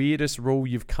is the weirdest rule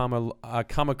you've come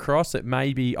across? It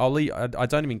may be Ollie. I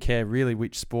don't even care really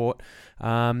which sport.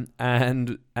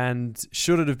 And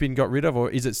should it have been got rid of, or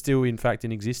is it still in fact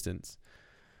in existence?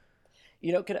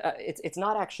 It's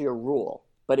not actually a rule,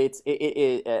 but it's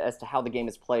as to how the game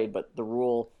is played, but the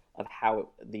rule of how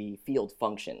the field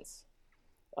functions.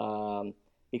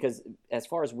 Because as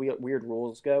far as weird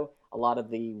rules go, a lot of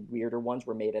the weirder ones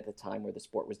were made at a time where the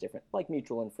sport was different, like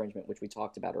mutual infringement, which we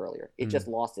talked about earlier. It just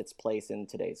lost its place in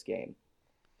today's game.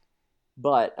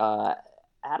 But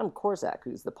Adam Korzak,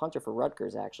 who's the punter for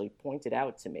Rutgers, actually pointed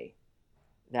out to me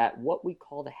that what we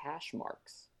call the hash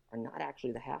marks are not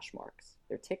actually the hash marks.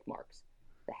 They're tick marks.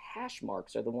 The hash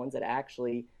marks are the ones that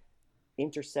actually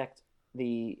intersect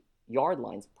the yard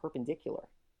lines perpendicular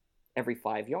every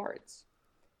 5 yards.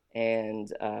 And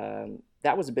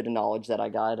that was a bit of knowledge that I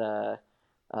got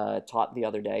taught the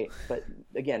other day. But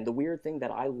again, the weird thing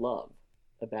that I love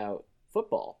about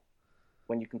football,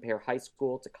 when you compare high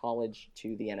school to college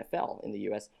to the NFL in the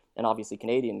U.S., and obviously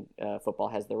Canadian football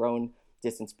has their own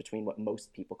distance between what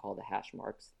most people call the hash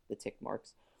marks, the tick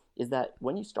marks, is that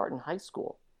when you start in high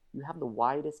school, you have the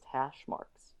widest hash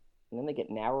marks. And then they get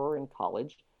narrower in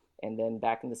college. And then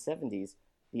back in the 70s,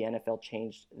 the NFL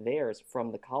changed theirs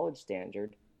from the college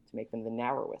standard to make them the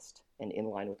narrowest and in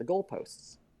line with the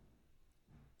goalposts.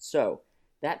 So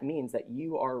that means that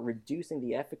you are reducing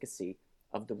the efficacy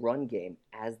of the run game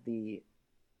as the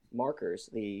markers,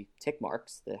 the tick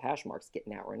marks, the hash marks, get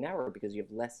narrower and narrower because you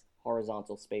have less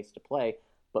horizontal space to play,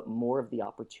 but more of the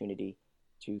opportunity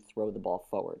to throw the ball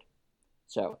forward.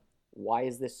 So why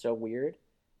is this so weird?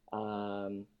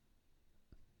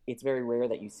 It's very rare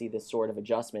that you see this sort of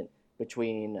adjustment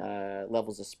between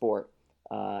levels of sport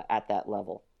at that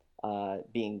level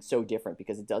being so different,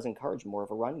 because it does encourage more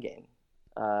of a run game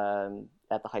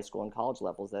at the high school and college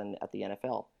levels than at the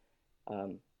NFL.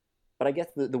 But I guess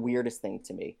the weirdest thing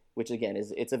to me, which again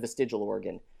it's a vestigial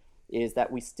organ, is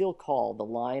that we still call the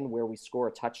line where we score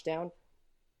a touchdown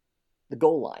the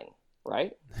goal line,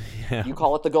 right? Yeah. You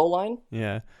call it the goal line?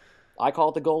 Yeah. I call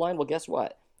it the goal line. Well, guess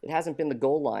what? It hasn't been the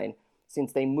goal line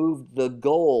since they moved the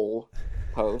goal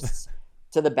posts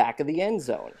to the back of the end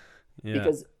zone.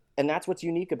 Yeah. And that's what's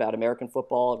unique about American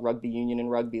football, rugby union, and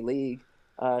rugby league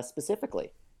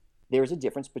specifically. There's a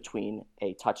difference between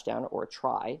a touchdown or a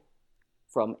try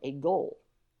from a goal.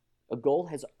 A goal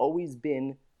has always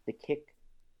been the kick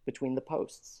between the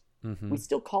posts. Mm-hmm. We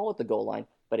still call it the goal line,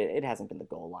 but it hasn't been the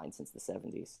goal line since the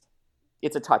 70s.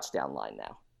 It's a touchdown line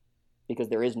now because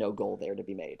there is no goal there to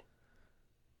be made.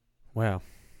 Wow.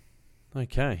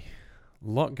 Okay. A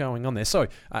lot going on there. So,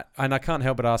 and I can't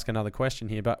help but ask another question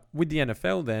here, but with the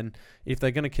NFL then, if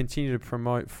they're going to continue to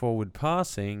promote forward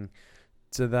passing,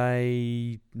 do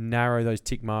they narrow those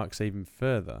tick marks even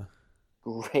further?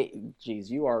 Great.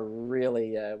 Geez, you are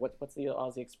really, what's the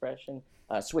Aussie expression?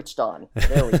 Switched on.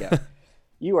 There we go.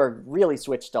 You are really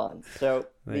switched on. So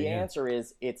the answer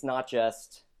is it's not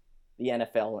just the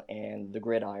NFL and the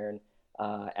gridiron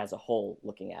as a whole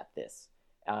looking at this.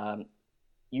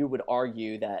 You would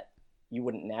argue that you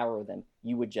wouldn't narrow them.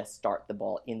 You would just start the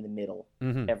ball in the middle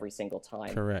every single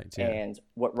time. Correct. Yeah. And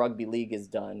what Rugby League has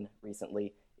done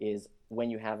recently is when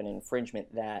you have an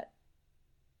infringement that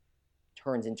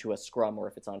turns into a scrum, or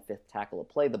if it's on fifth tackle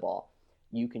to play the ball,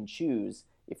 you can choose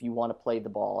if you want to play the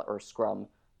ball or scrum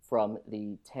from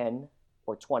the 10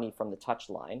 or 20 from the touch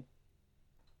line,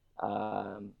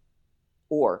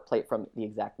 or play it from the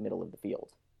exact middle of the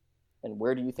field. And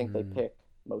where do you think they pick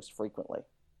most frequently?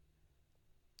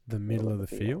 The middle of the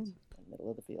field?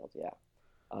 Middle of the field,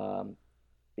 yeah.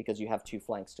 Because you have two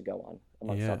flanks to go on,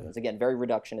 amongst other things. Again, very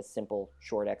reductionist, simple,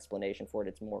 short explanation for it.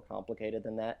 It's more complicated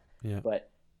than that. Yeah. But,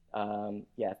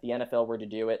 if the NFL were to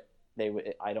do it,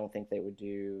 I don't think they would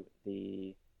do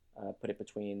the put it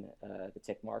between the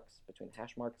tick marks, between the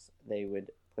hash marks. They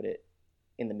would put it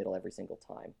in the middle every single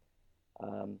time.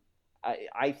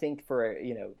 I think for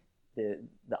the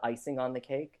icing on the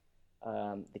cake,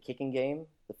 the kicking game,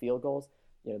 the field goals,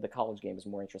 the college game is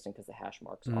more interesting because the hash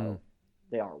marks are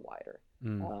wider.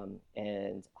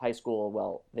 And high school,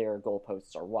 well, their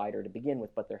goalposts are wider to begin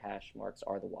with, but their hash marks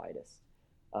are the widest.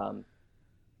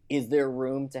 Is there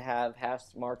room to have hash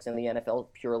marks in the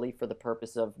NFL purely for the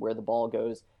purpose of where the ball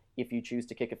goes if you choose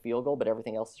to kick a field goal, but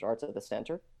everything else starts at the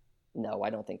center? No, I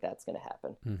don't think that's going to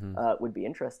happen. It would be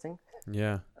interesting.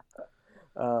 Yeah.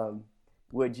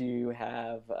 Would you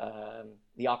have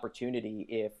the opportunity,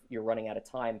 if you're running out of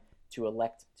time, to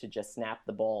elect to just snap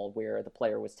the ball where the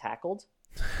player was tackled?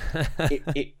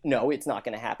 No, it's not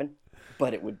going to happen,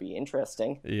 but it would be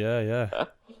interesting. Yeah.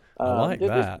 I like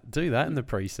that. Do that in the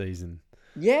preseason.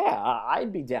 Yeah,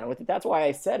 I'd be down with it. That's why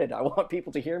I said it. I want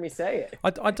people to hear me say it. I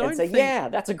don't think... yeah,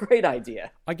 that's a great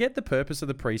idea. I get the purpose of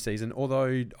the preseason,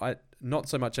 although not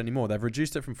so much anymore. They've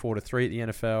reduced it from 4 to 3 at the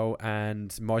NFL,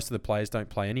 and most of the players don't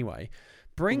play anyway.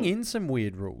 Bring in some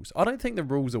weird rules. I don't think the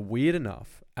rules are weird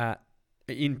enough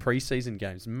in preseason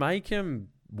games. Make them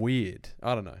weird.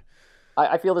 I don't know.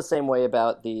 I feel the same way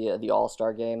about the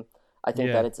All-Star game. I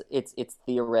think that it's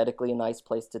theoretically a nice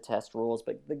place to test rules,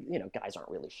 but guys aren't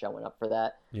really showing up for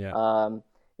that. Yeah.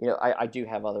 I do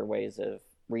have other ways of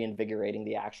reinvigorating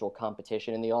the actual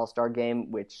competition in the All-Star game,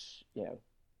 which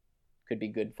could be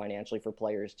good financially for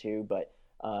players too. But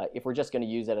if we're just going to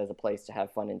use it as a place to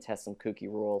have fun and test some kooky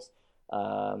rules,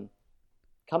 come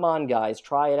on, guys,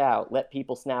 try it out. Let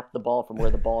people snap the ball from where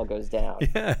the ball goes down.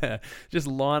 Yeah, just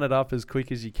line it up as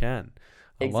quick as you can.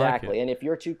 Exactly, like and if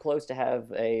you're too close to have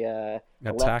a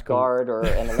left tackle guard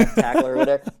and a left tackle or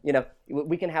whatever,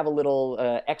 we can have a little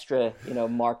extra,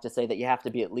 mark to say that you have to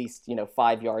be at least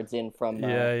 5 yards in from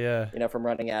from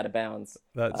running out of bounds.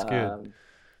 That's good.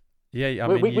 Yeah, I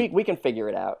mean, we can figure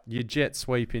it out. Your jet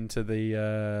sweep into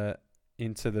the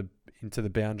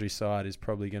boundary side is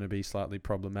probably going to be slightly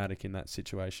problematic in that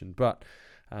situation, but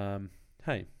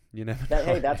hey. You never know.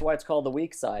 Hey, that's why it's called the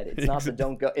weak side. It's not the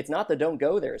don't go. It's not the don't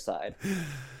go there side.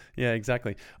 Yeah,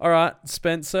 exactly. All right,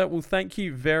 Spencer. Well, thank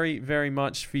you very, very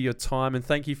much for your time, and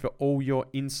thank you for all your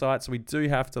insights. We do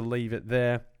have to leave it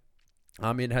there.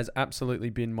 It has absolutely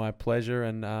been my pleasure,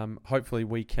 and hopefully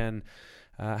we can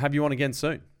have you on again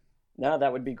soon. No,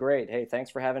 that would be great. Hey, thanks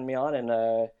for having me on,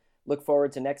 and look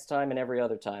forward to next time and every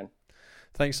other time.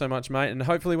 Thanks so much, mate. And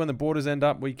hopefully when the borders end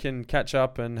up, we can catch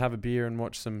up and have a beer and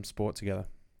watch some sport together.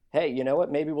 Hey, you know what?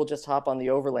 Maybe we'll just hop on the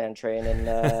overland train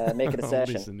and make it a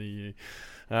session. Listen to you.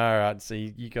 All right, so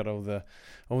you got all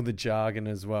the jargon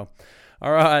as well.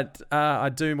 All right, I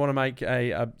do want to make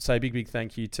say a big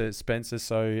thank you to Spencer.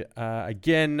 So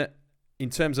again, in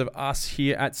terms of us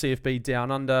here at CFB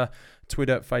Down Under,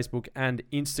 Twitter, Facebook, and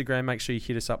Instagram, make sure you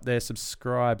hit us up there.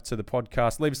 Subscribe to the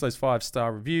podcast. Leave us those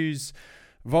 5-star reviews.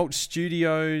 Vault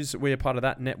Studios, we are part of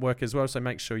that network as well, so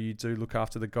make sure you do look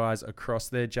after the guys across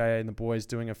there. JA and the boys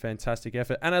doing a fantastic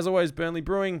effort. And as always, Burnley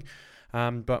Brewing.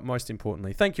 But most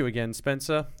importantly, thank you again,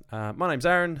 Spencer. My name's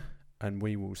Aaron, and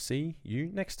we will see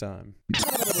you next time.